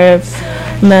part of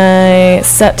my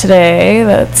set today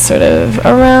that's sort of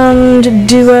around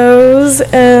duos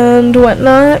and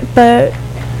whatnot, but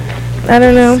I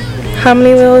don't know how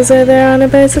many wheels are there on a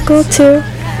bicycle. 2.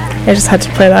 I just had to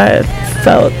play that.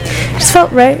 It just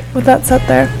felt right with that set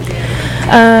there.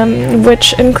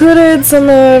 Which included some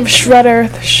of Shred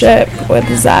Earth shit with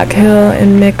Zach Hill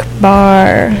and Mick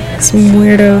Barr, some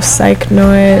weirdo psych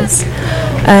noise,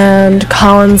 and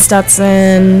Colin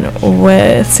Stetson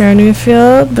with Sarah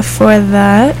Newfield before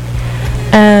that,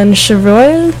 and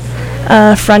Chevreuil,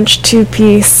 a French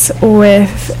 2-piece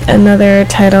with another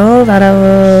title that I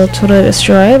will totally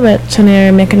destroy, but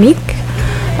Tonnerre Mécanique,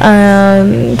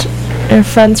 and our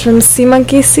friends from Sea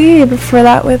Monkey Sea before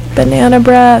that with Banana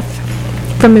Breath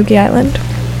from Mookie Island.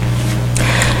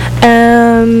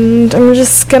 And I'm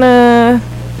just gonna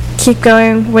keep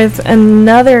going with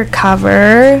another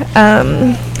cover,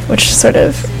 which sort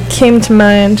of came to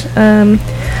mind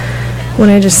when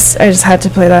I just had to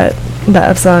play that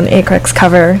Epsilon A Crux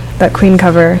cover, that Queen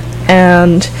cover,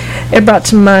 and it brought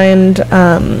to mind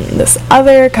this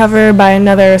other cover by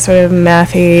another sort of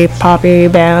mathy poppy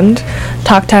band,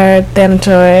 Talk Tired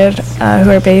Thanatoid, who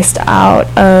are based out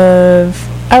of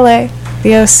LA,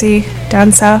 the OC,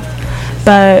 down south,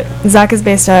 but Zach is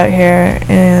based out here,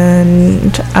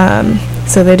 and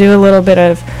so they do a little bit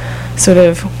of sort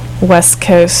of West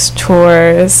Coast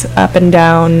tours up and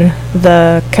down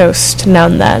the coast now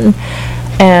and then,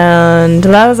 And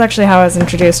that was actually how I was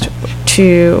introduced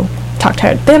to Talk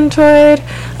Tired Thantoid,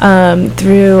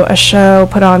 through a show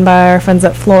put on by our friends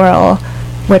at Floral,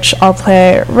 which I'll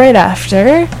play right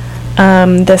after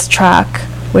this track,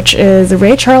 which is a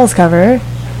Ray Charles cover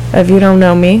of You Don't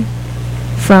Know Me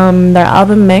from their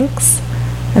album Minx.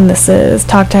 And this is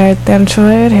Talk Tired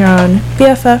Thantoid here on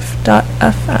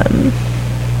BFF.FM.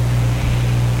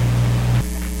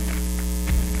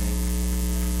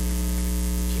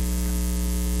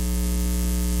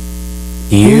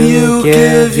 You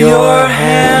give your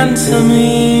hand to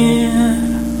me,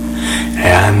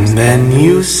 and then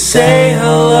you say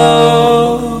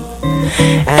hello,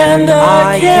 and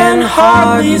I can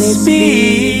hardly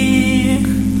speak.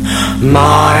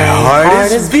 My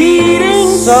heart is beating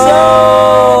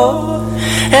so,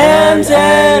 and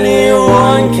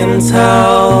anyone can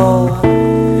tell.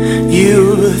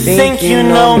 You think you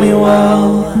know me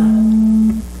well,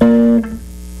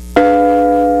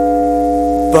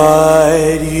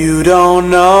 but you don't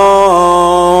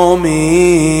know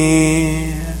me.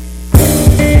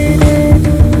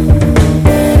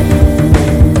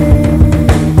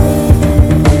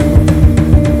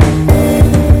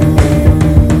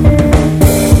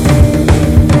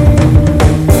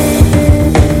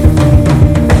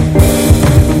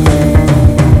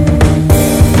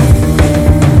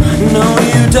 No,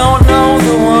 you don't know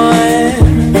the one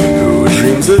who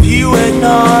dreams of you at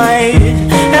night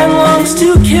and longs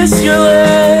to kiss your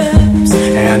lips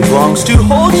and longs to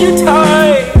hold you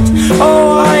tight.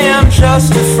 Oh, I am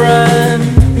just a friend,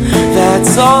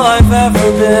 that's all I've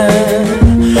ever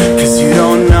been, 'cause you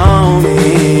don't know me.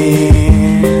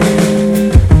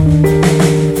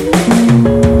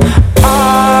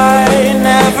 I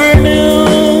never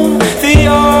knew the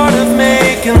art of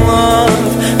making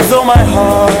love, though my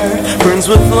heart burns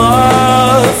with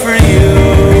love for you.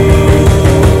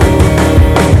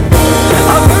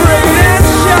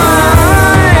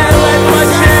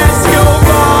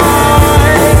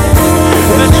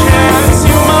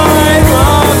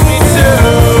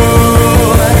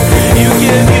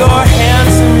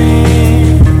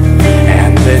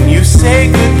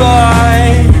 Say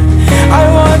goodbye. I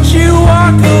watch you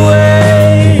walk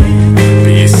away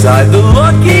beside the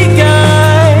lucky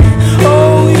guy.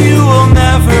 Oh, you will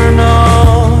never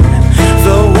know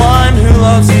the one who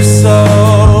loves you so.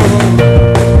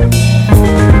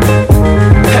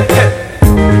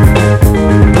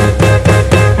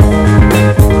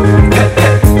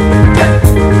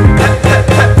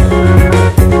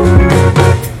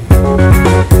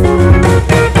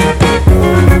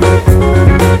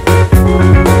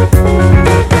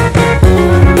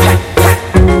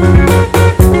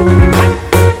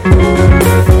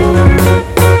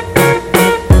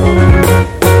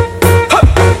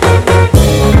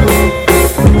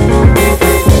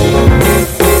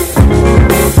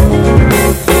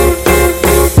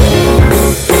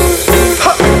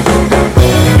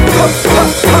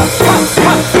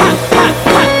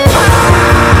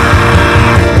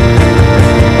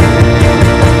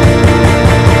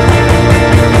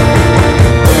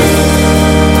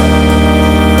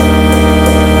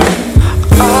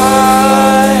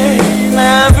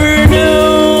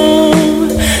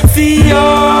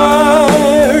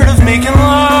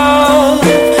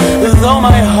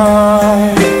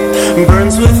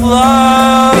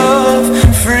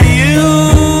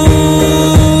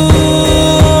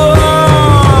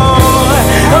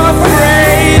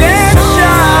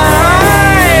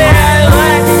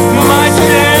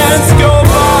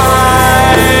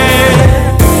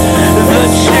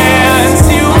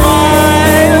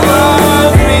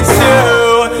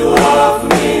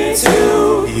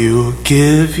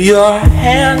 Give your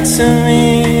hand to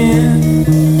me,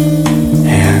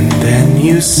 and then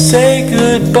you say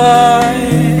goodbye.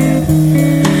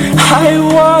 I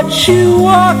watch you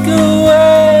walk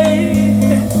away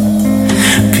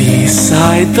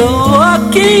beside the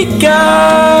lucky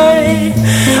guy.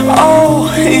 Oh,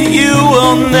 you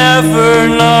will never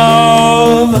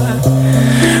know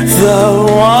the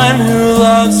one who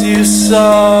loves you so.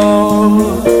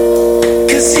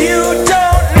 'Cause you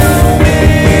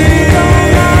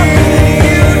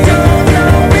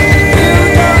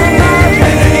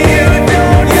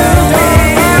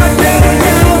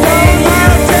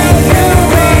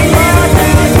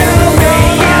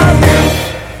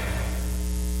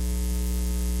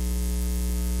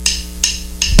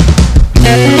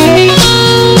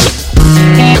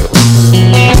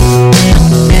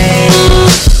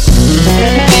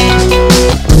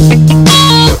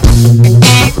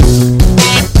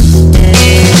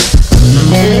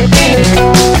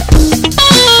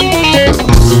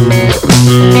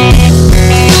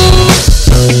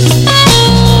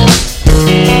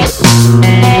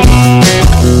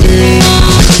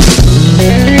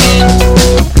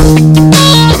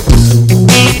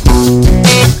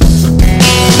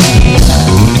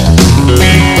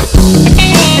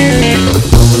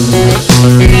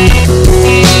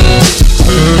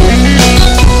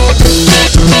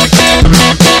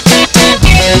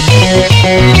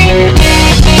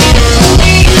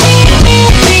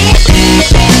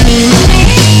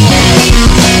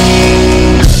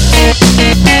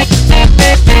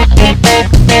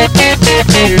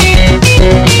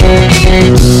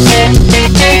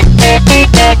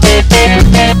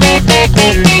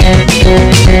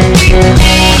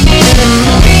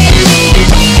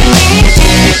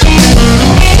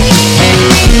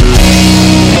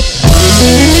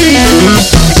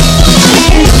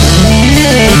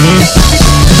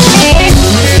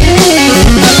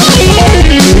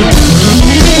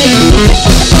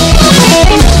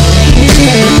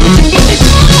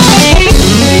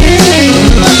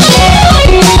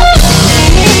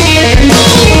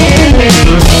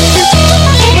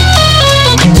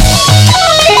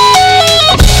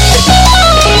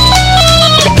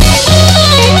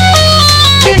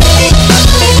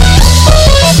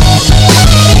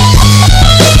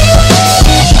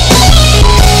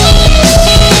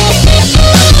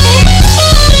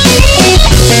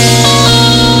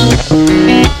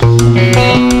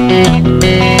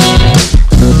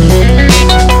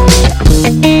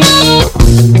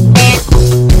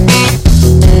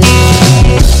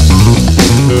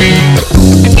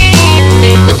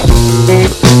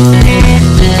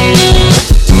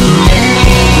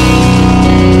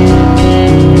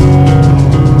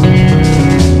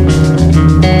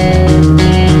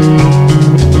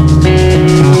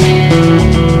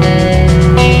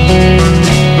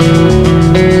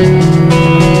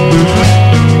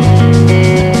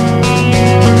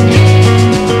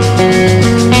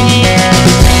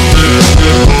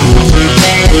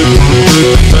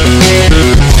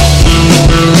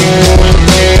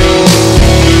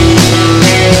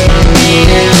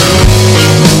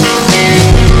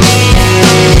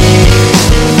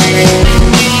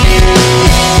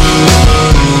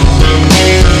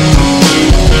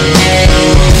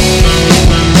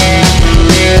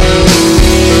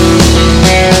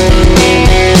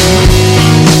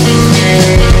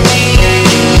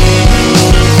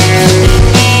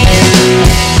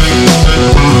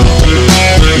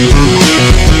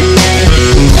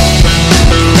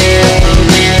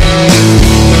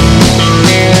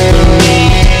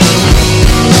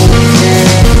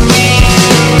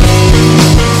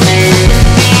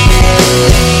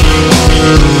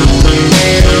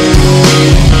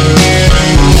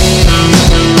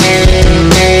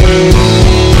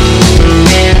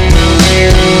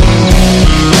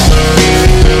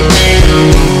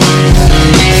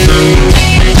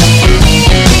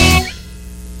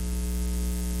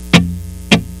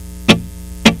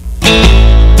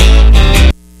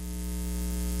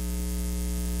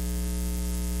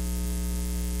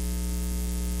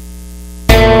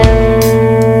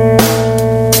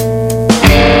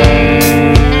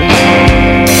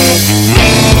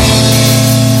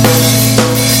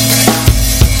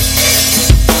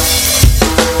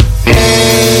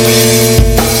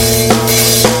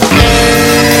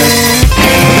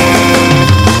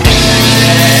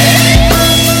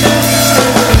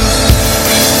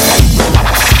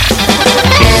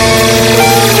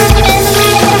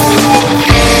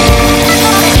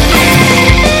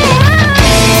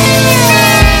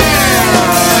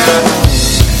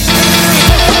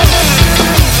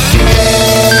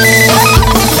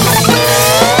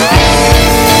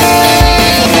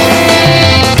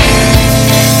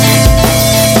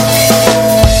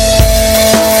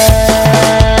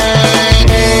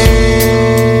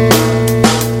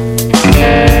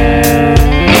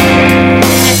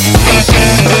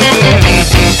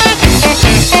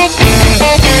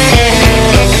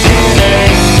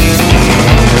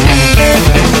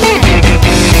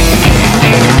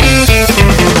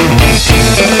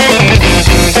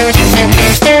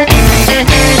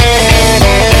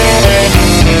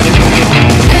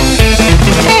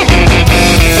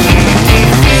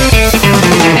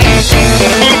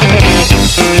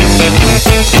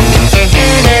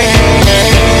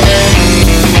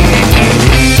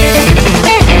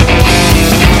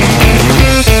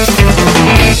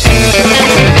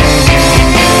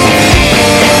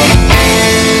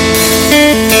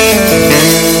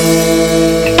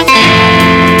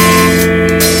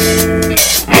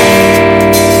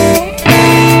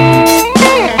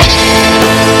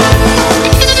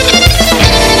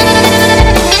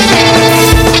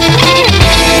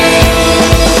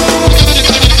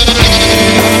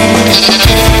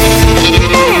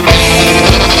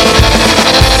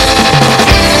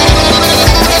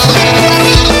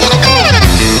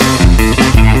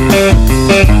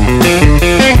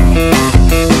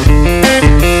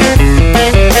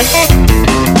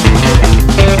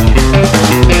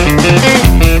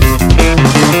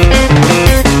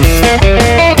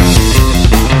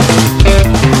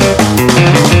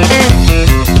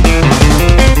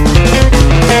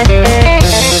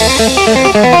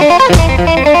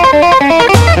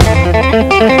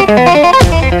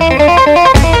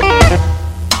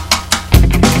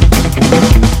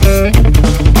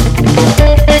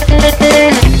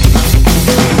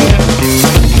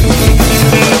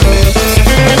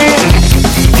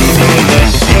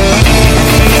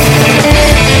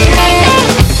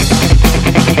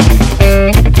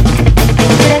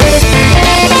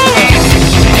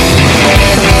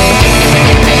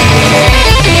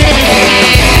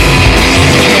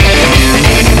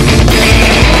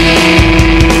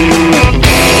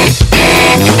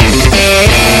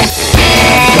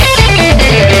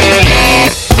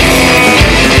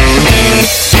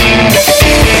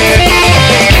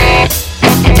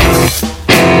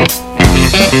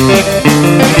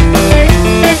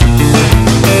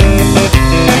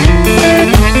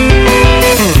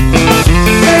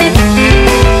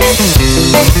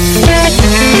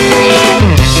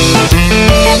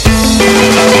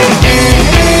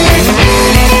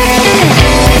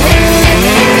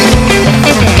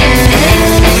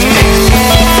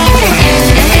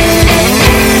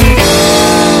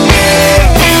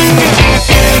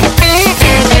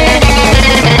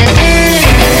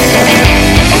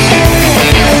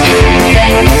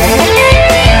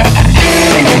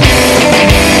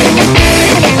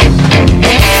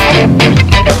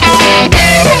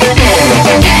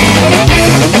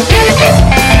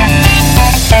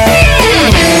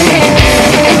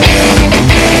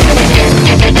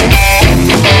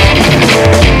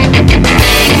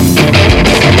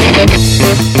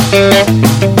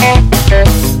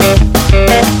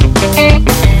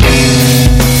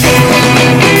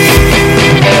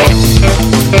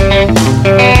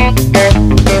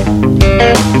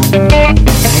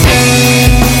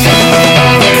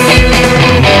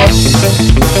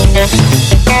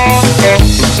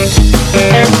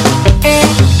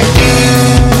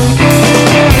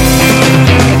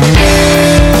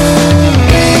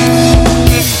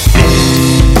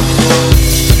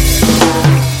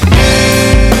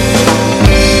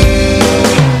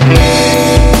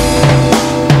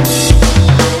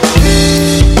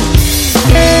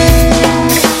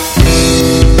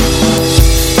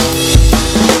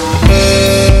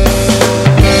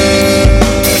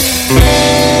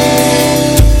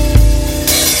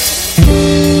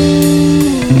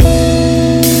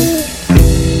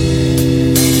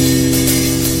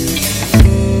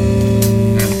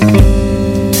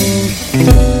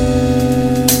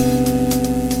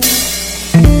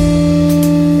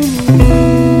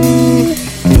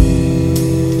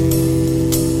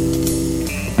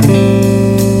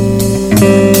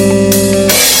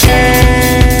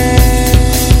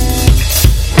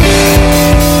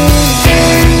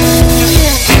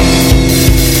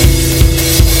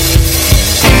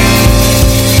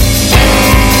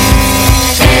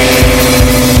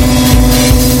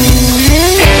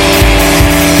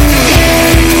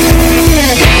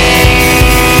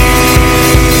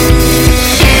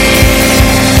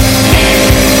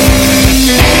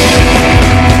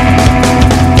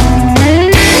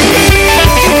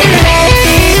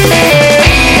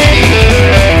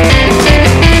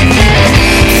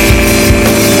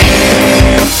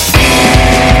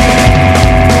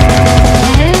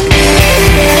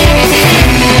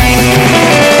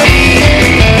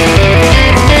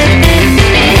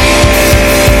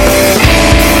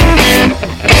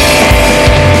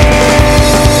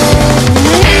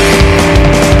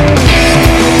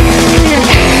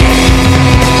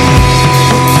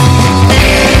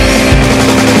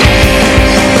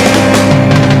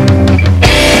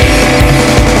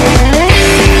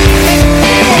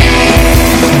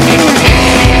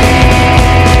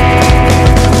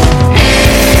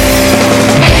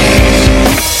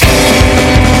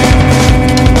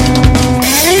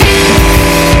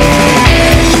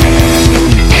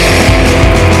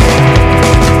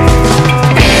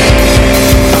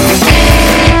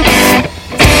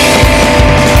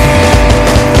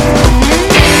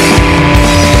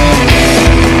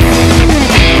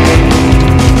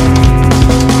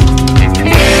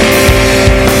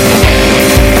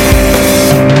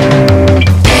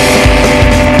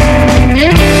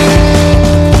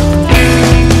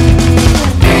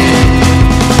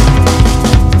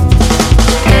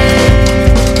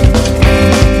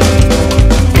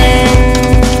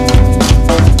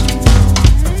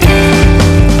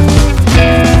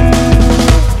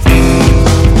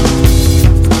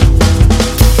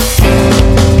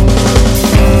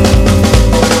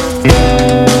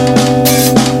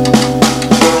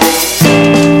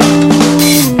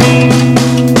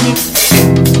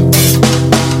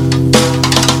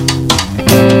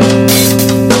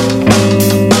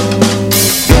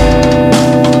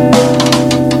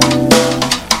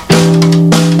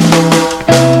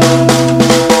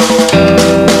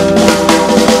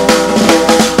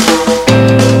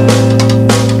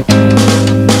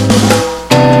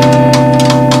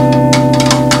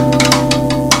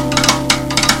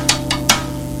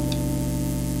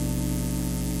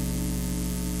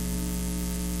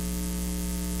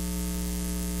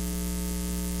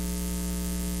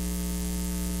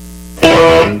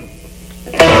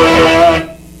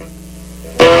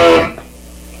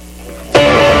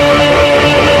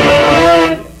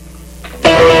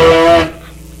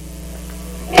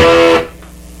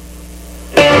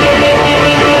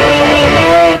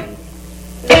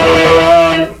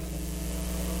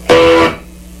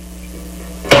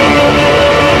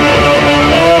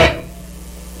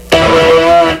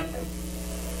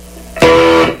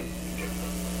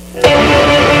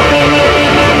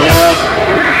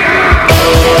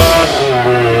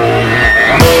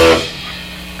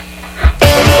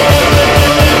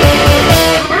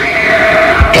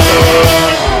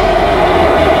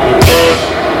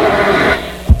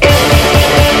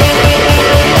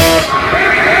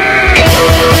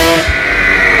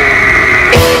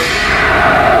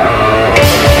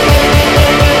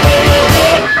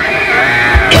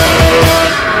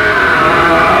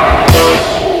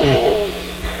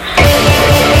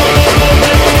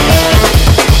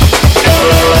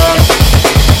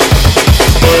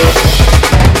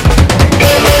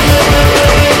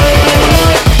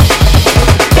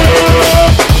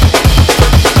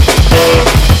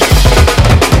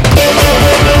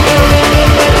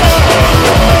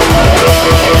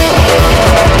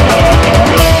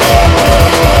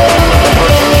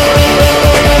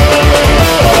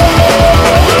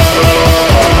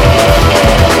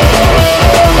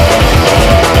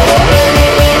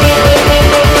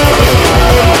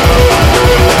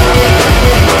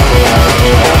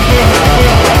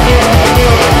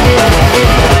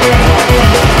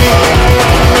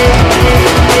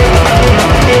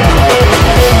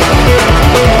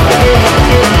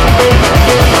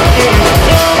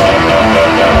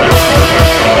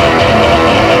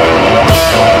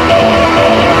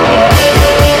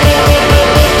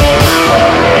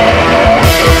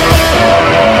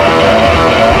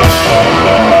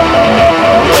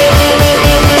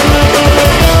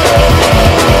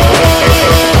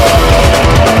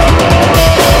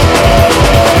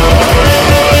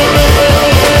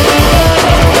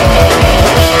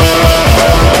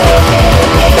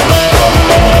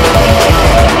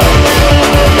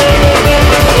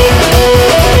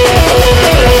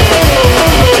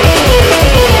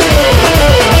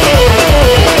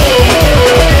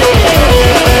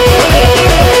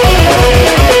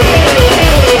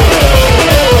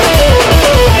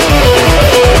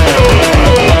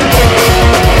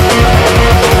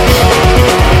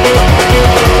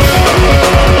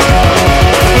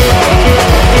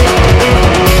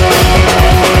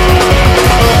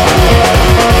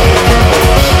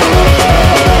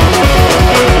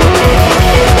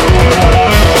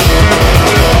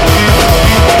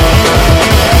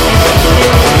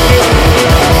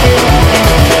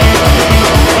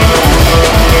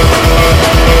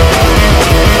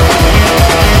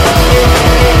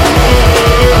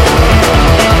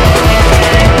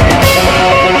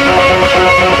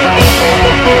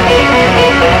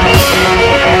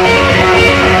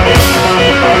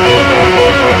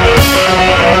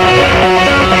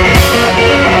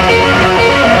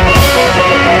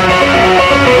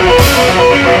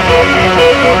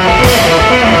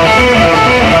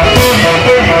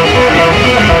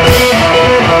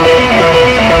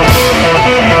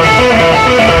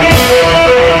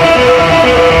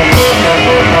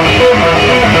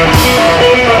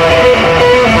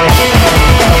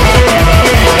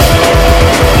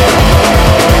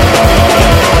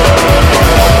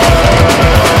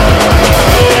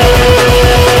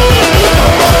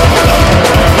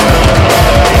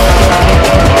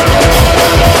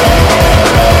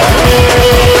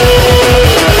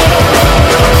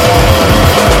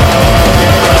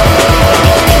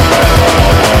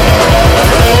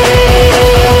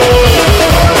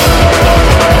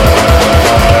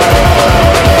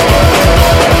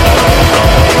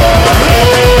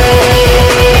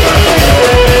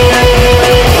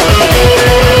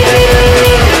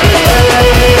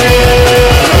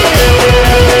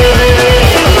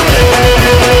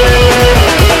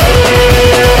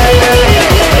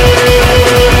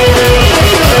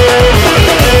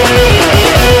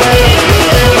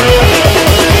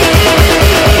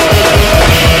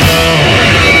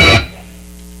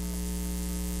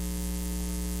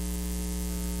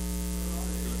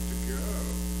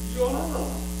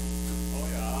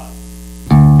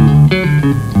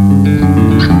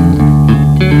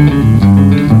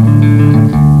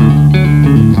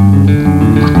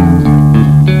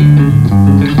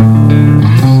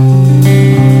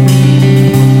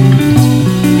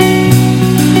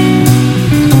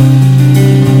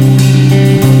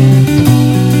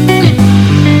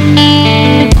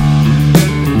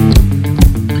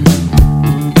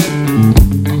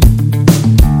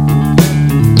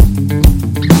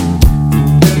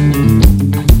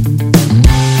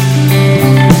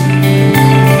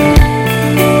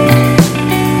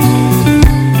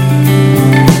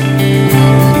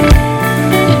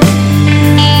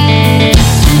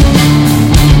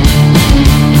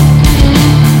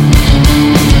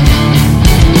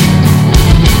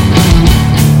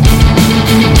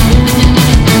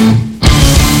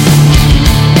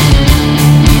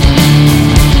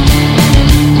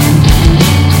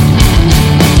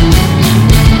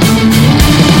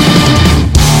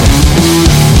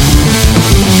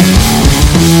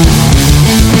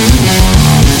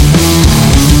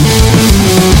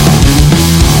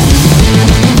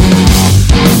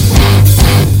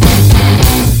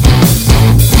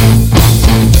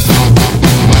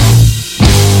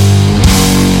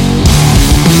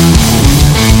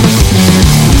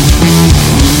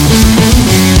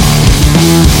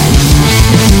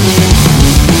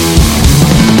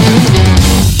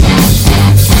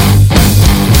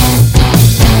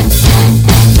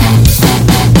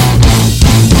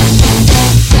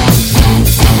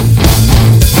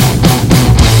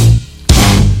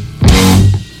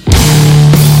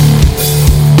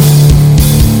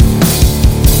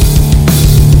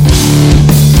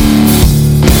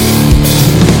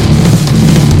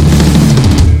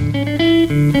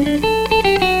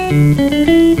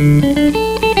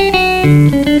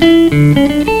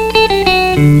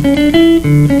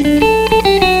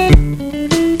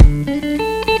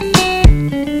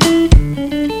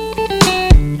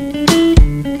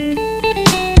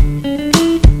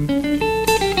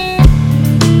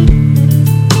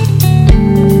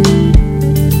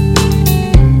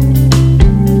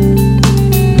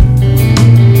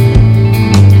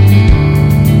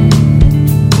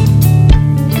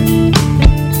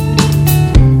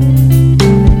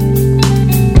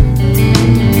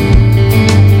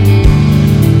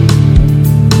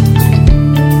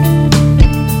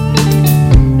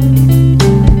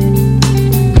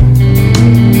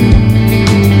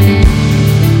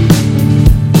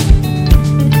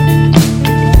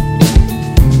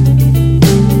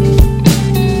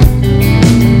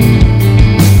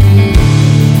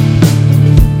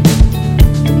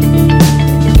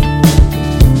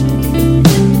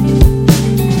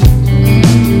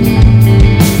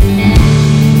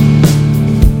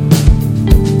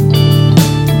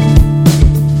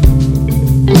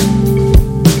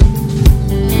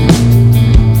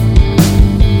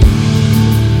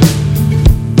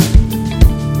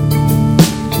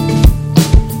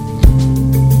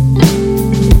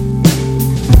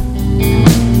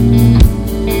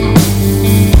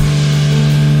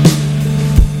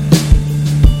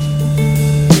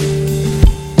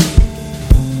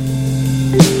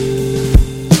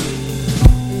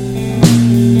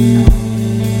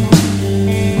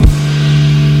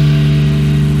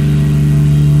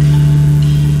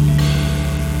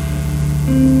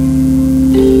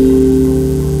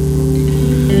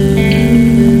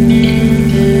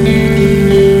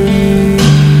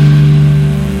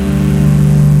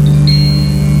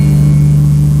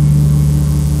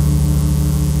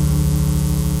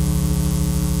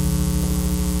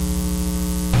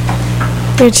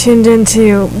You're tuned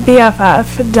into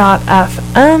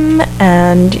BFF.FM,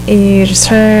 and you just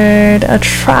heard a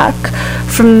track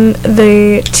from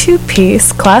the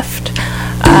two-piece Cleft.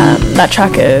 That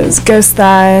track is Ghost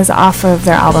Thighs off of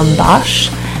their album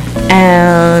Bosch,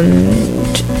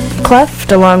 and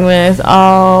Cleft, along with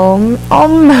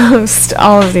almost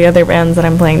all of the other bands that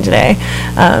I'm playing today,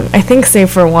 I think save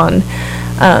for one,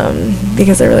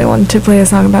 because I really wanted to play a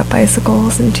song about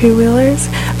bicycles and two-wheelers.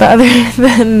 But other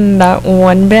than that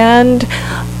one band,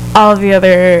 all of the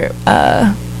other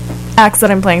acts that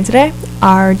I'm playing today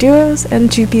are duos and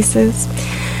two pieces.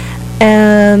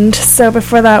 And so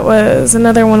before that was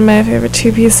another one of my favorite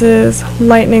two pieces,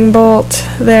 Lightning Bolt,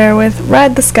 there with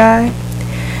Ride the Sky,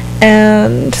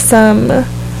 and some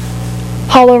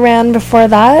Holoran before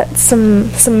that,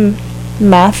 some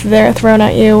math there thrown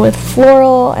at you with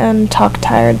Floral, and Talk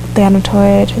Tired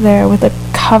Thanatoid there with a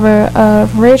cover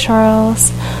of Ray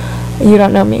Charles, You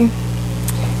Don't Know Me.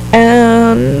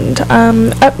 And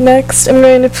up next I'm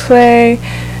going to play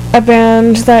a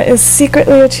band that is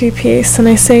secretly a two-piece, and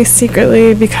I say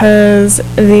secretly because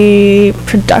the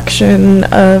production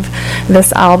of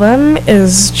this album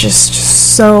is just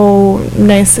so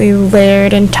nicely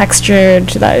layered and textured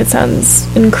that it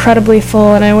sounds incredibly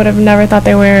full, and I would have never thought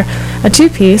they were a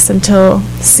two-piece until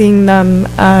seeing them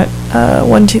at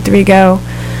 1-2-3 Go,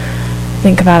 I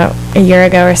think about a year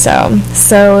ago or so.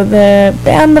 So the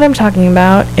band that I'm talking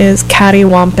about is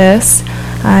Cattywampus.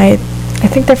 I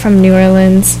think they're from New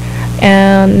Orleans,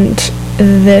 and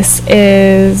this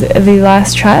is the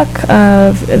last track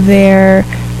of their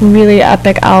really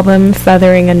epic album,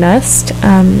 Feathering a Nest.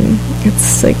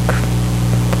 It's like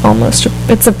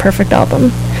it's a perfect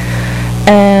album.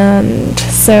 And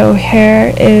so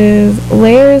here is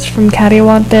Layers from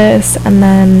Cattywampus, and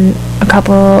then a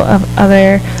couple of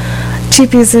other two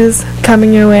pieces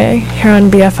coming your way here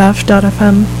on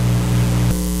BFF.fm.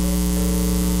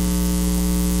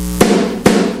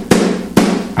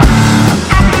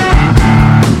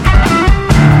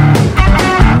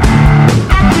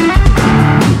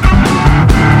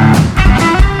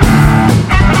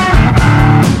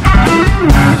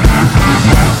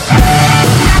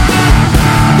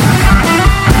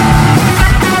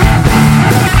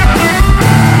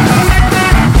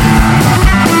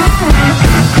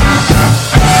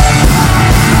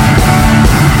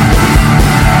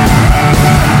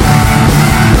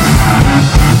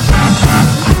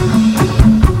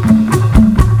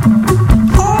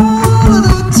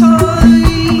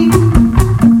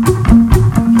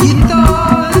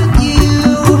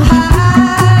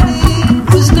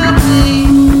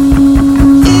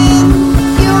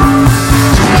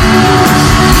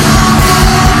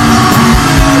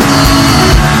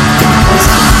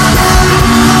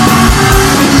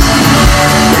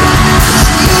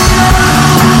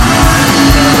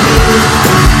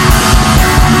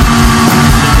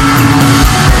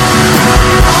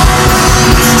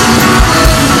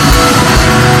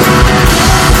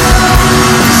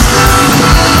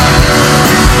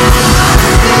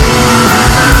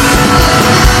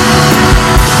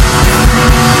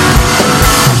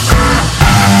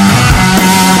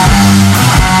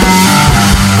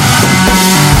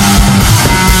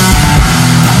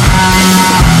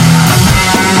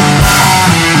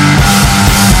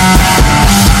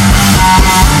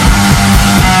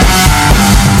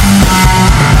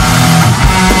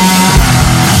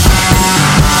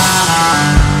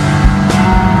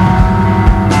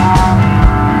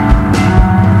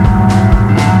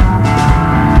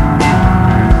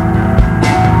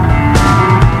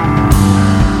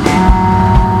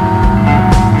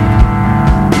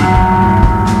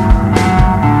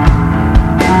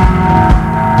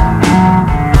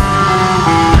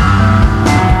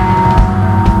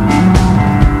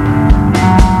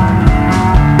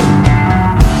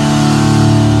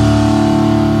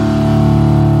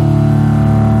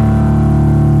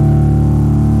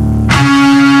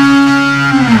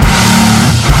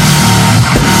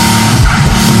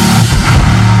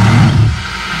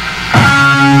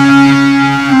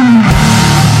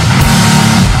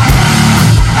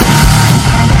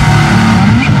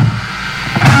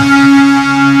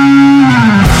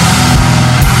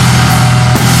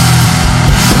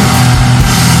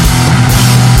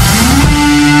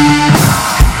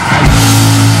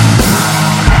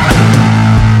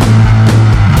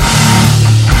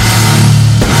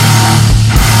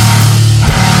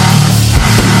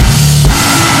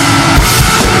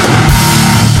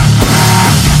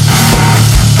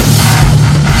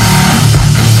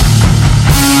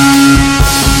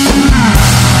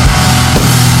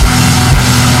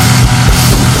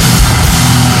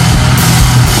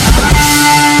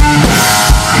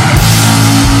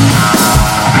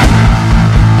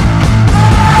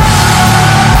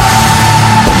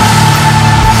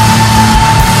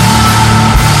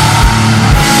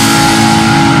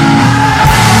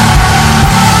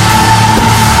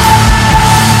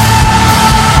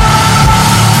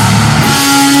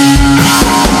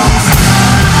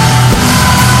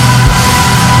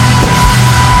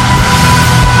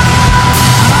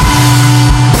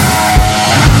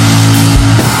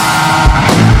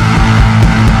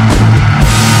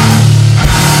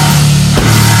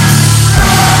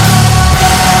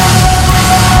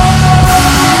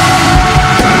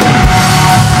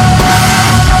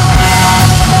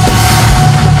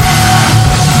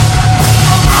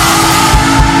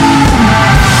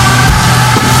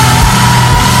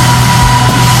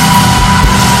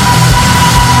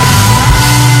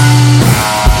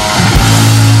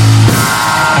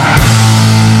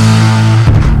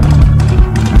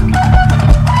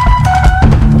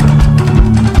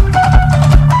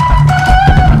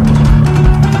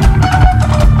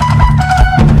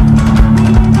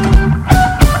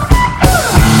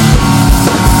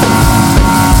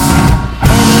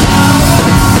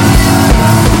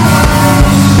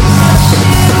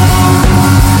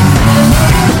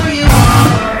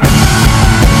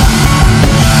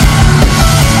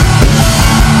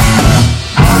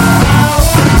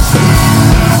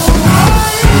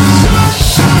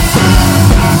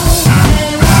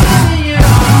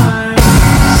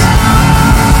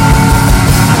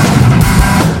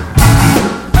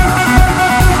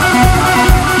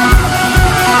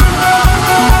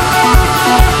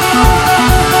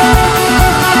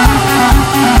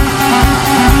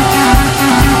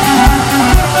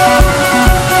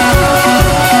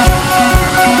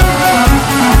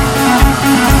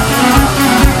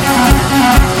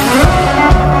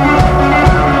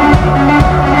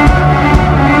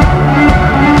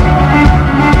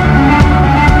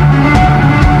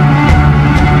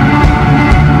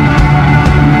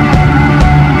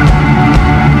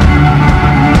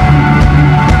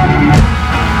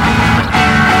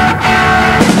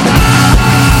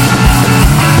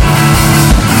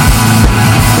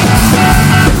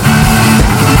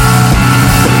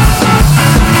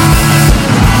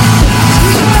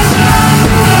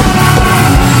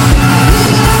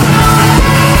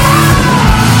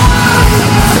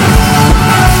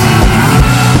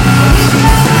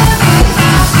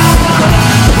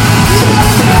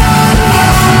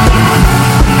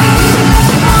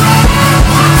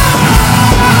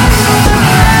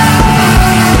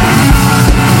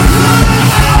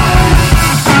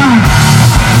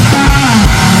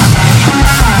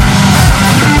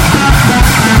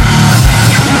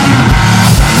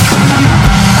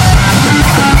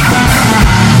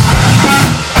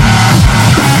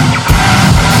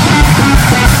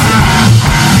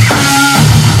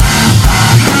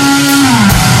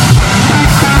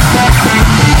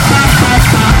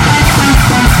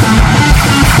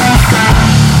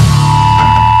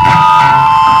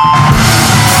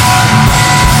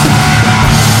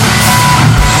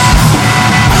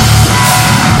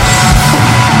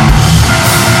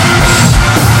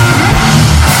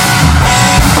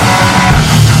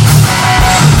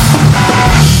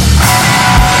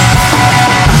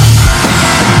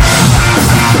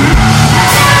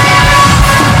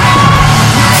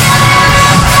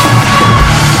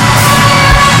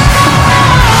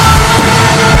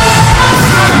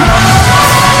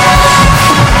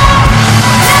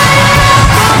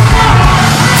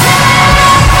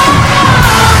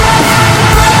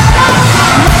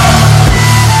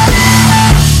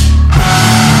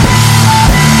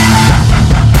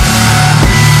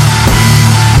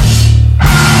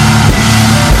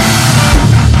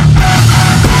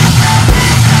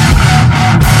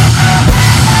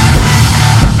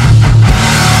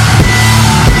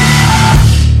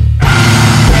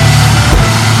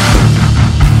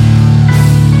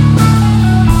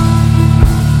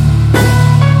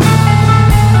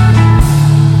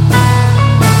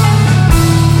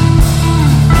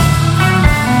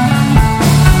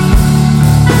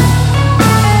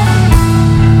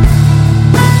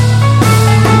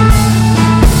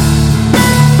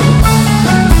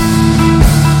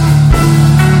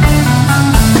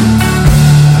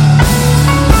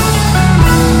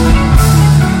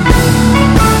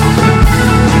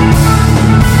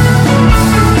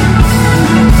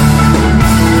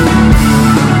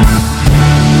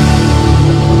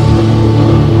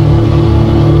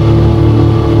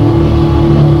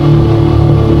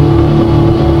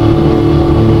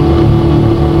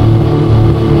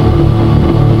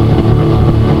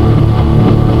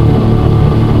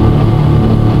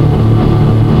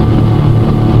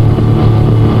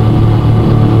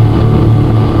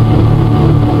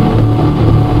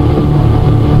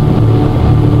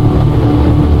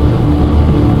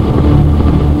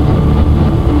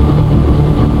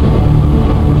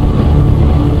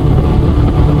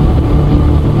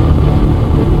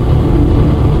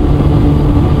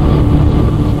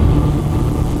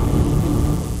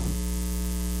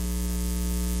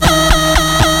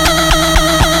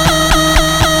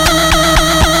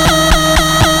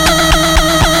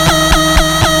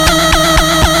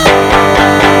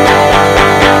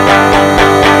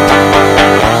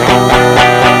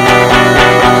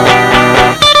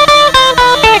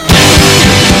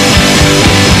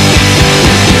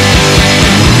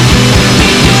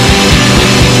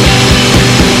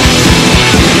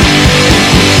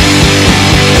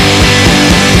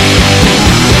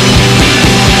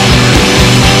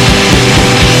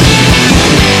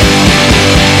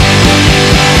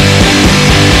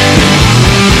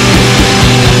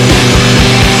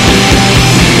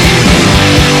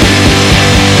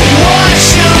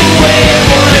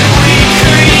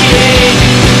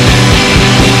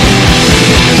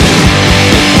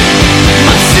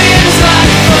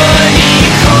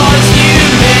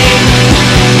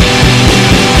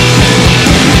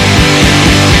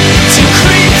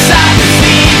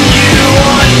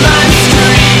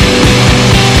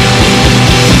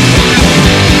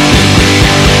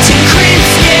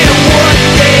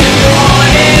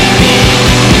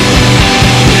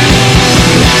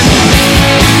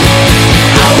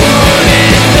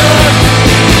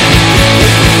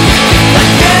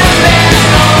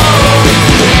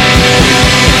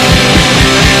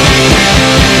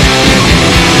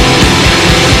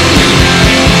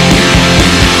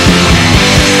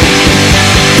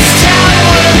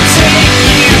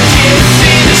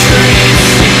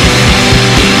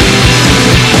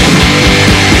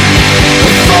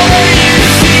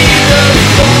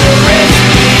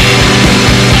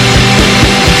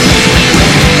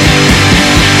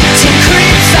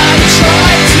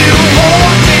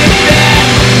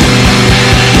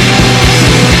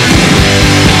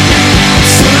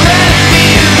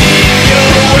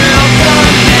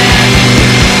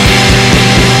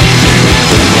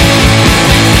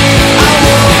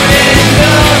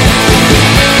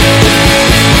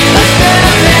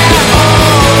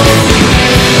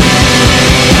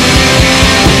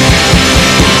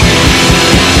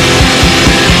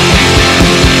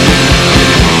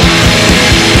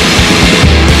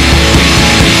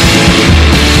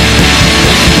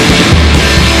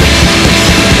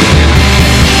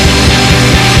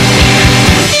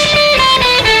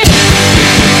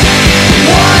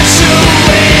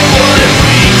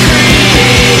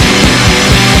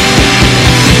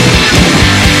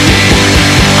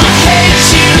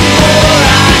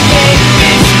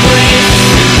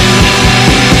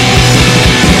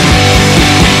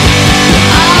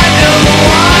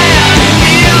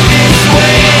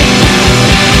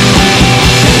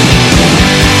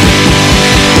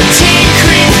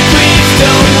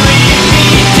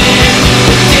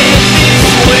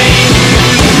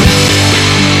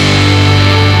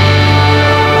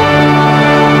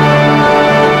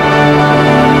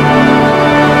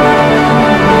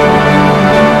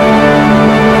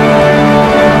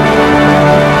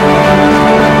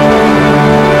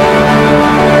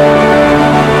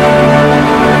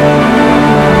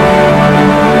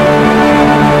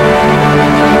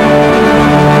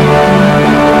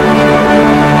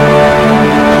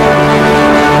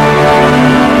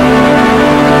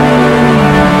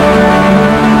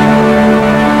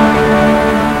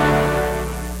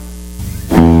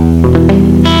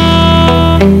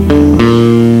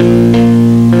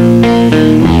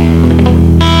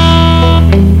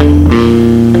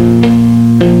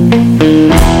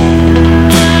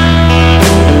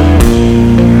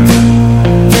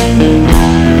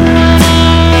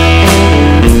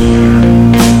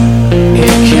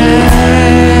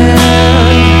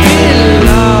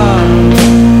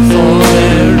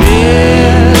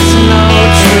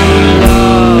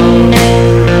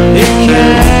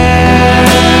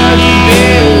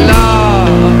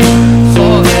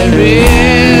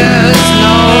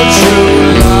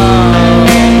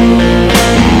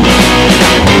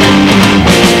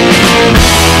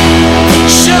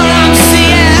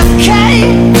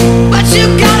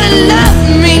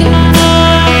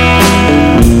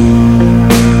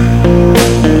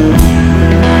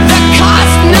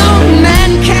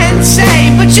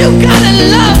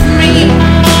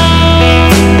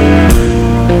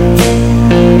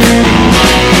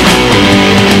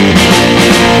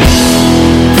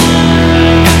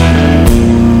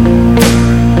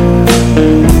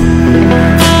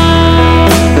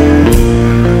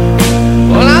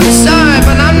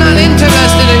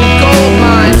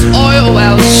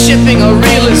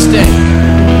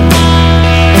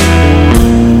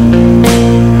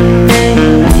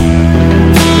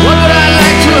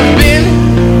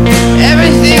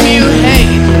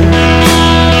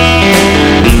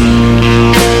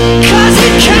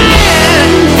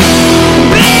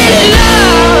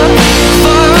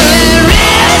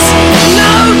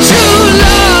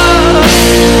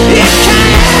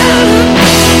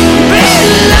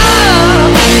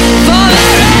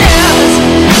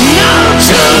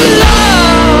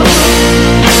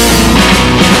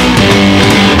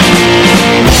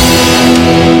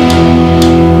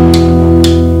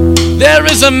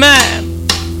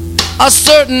 a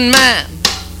certain man.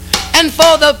 And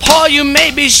for the poor you may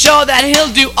be sure that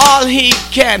he'll do all he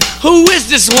can. Who is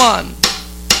this one?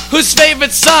 Whose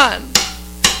favorite son?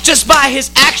 Just by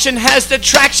his action has the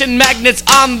traction magnets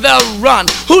on the run.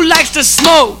 Who likes to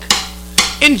smoke,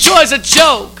 enjoys a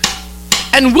joke,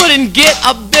 and wouldn't get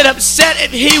a bit upset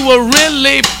if he were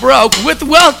really broke. With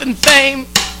wealth and fame,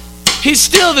 he's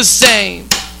still the same.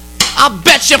 I'll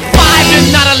bet you 5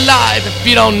 you're not alive if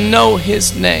you don't know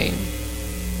his name.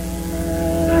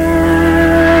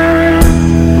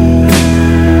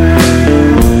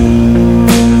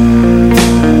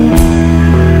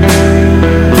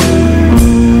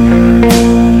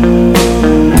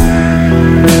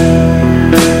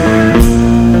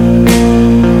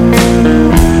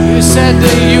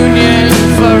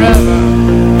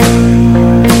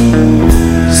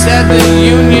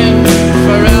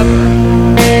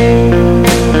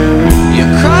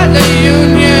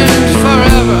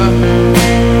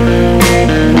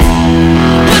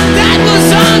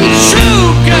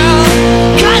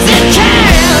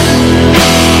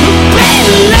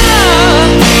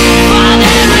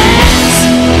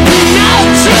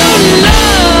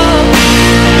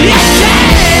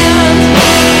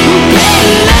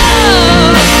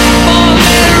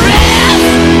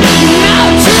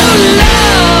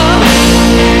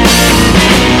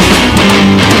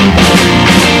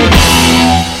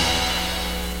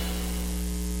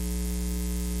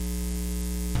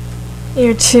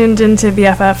 You're tuned into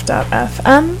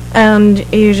BFF.FM,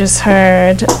 and you just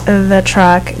heard the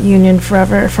track Union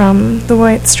Forever from the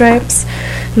White Stripes,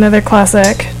 another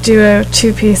classic duo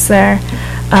two-piece there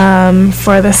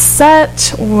for the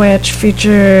set, which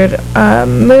featured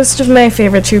most of my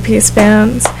favorite two-piece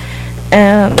bands.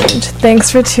 And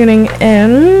thanks for tuning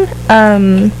in.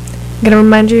 I'm going to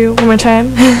remind you one more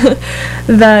time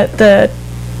that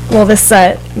this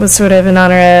set was sort of in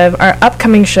honor of our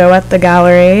upcoming show at the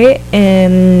Gallery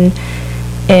in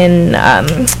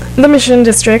the Mission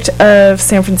District of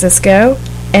San Francisco,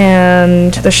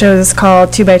 and the show is called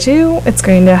 2x2. It's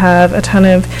going to have a ton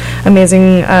of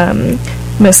amazing,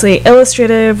 mostly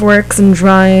illustrative works and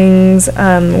drawings,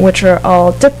 which are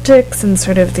all diptychs and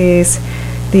sort of these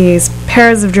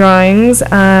pairs of drawings,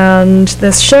 and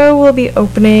this show will be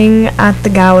opening at the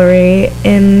Gallery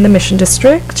in the Mission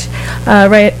District,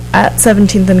 right at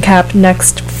 17th and Cap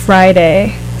next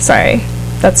Friday. Sorry,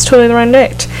 that's totally the wrong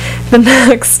date. The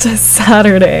next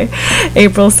Saturday,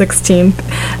 April 16th,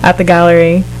 at the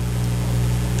Gallery.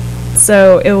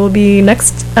 So it will be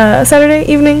next Saturday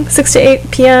evening, 6 to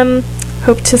 8 p.m.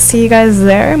 Hope to see you guys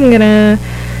there. I'm gonna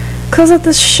close out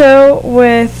this show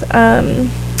with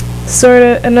sort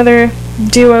of another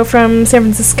duo from San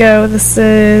Francisco. This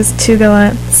is Two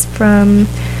Gallants from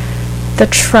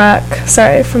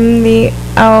the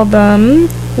album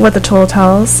What the Toll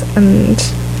Tells, and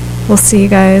we'll see you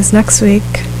guys next week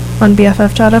on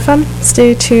BFF.FM.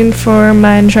 Stay tuned for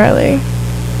Mine Charlie.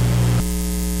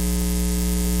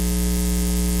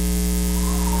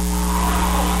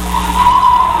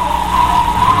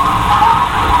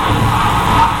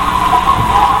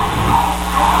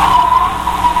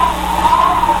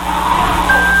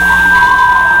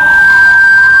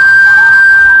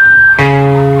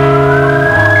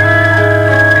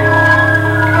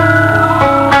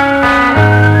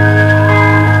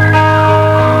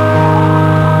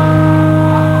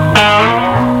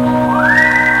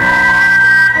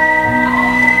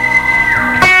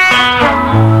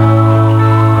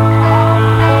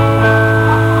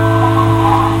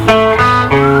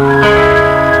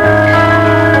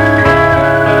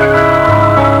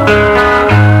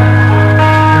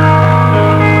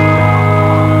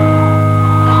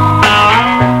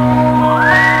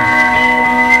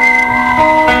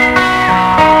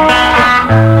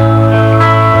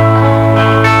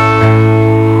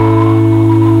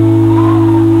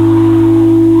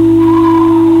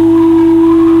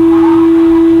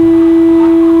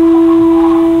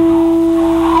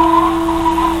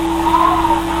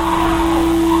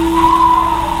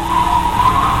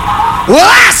 Well,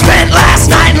 I spent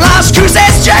last night in Las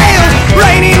Cruces jail,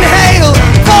 rain and hail,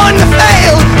 born to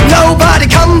fail. Nobody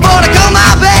come but to call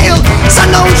my bail. Son,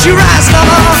 don't you rise no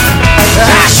more.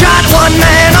 I shot one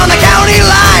man on the county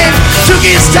line, took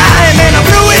his time and I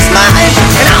blew his mind,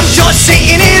 and I'm just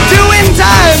sitting here doing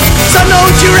time. Son,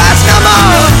 don't you rise no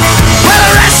more. Well,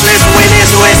 a restless wind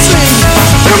is whistling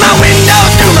through my window,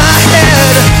 through my head,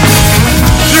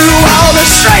 through all the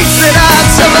straits that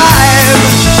I've survived.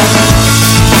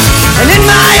 And in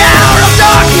my hour of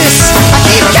darkness, I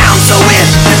keep counsel with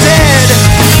the dead,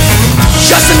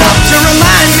 just enough to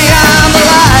remind me I'm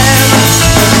alive.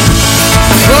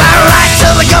 Well, I write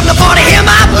to the governor for to hear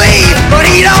my plea, but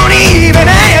he don't even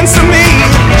answer me.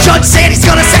 Judge said he's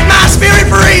gonna set my spirit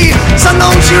free, so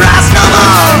don't you rise no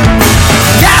more.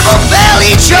 Gavel bell,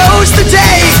 he chose the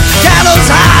day, gallows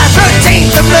high,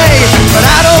 13th of May. But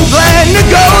I don't plan to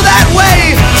go that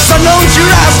way, so don't you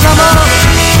rise no more.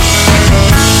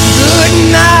 Good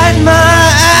night, my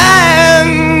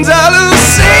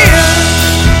Andalusia.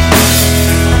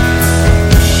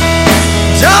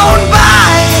 Don't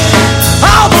buy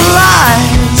all the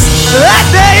lies that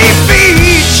they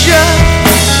feed you.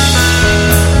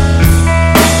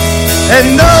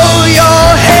 And though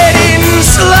you're heading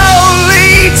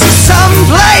slowly to some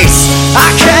place I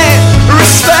can't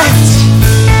respect,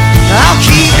 I'll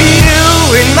keep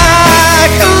you in my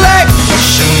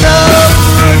collection of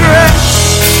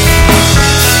regrets.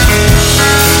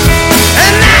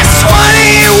 And that's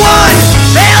 21,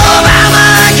 they'll buy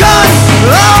my gun,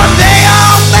 oh, they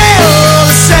all feel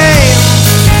the same.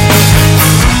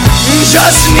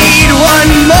 Just need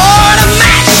one more to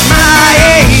match my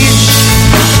age.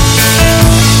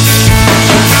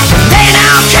 They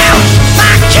now count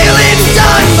my killing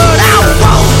done, but I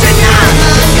won't deny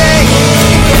my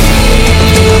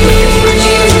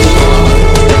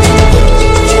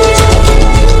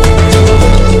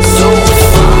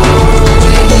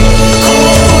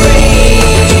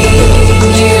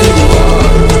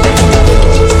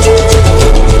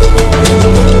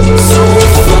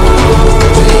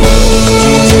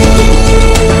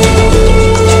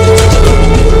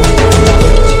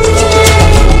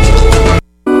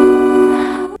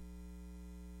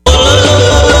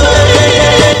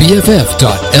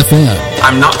BFF.FM.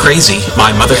 I'm not crazy.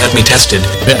 My mother had me tested.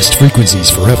 Best frequencies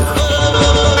forever.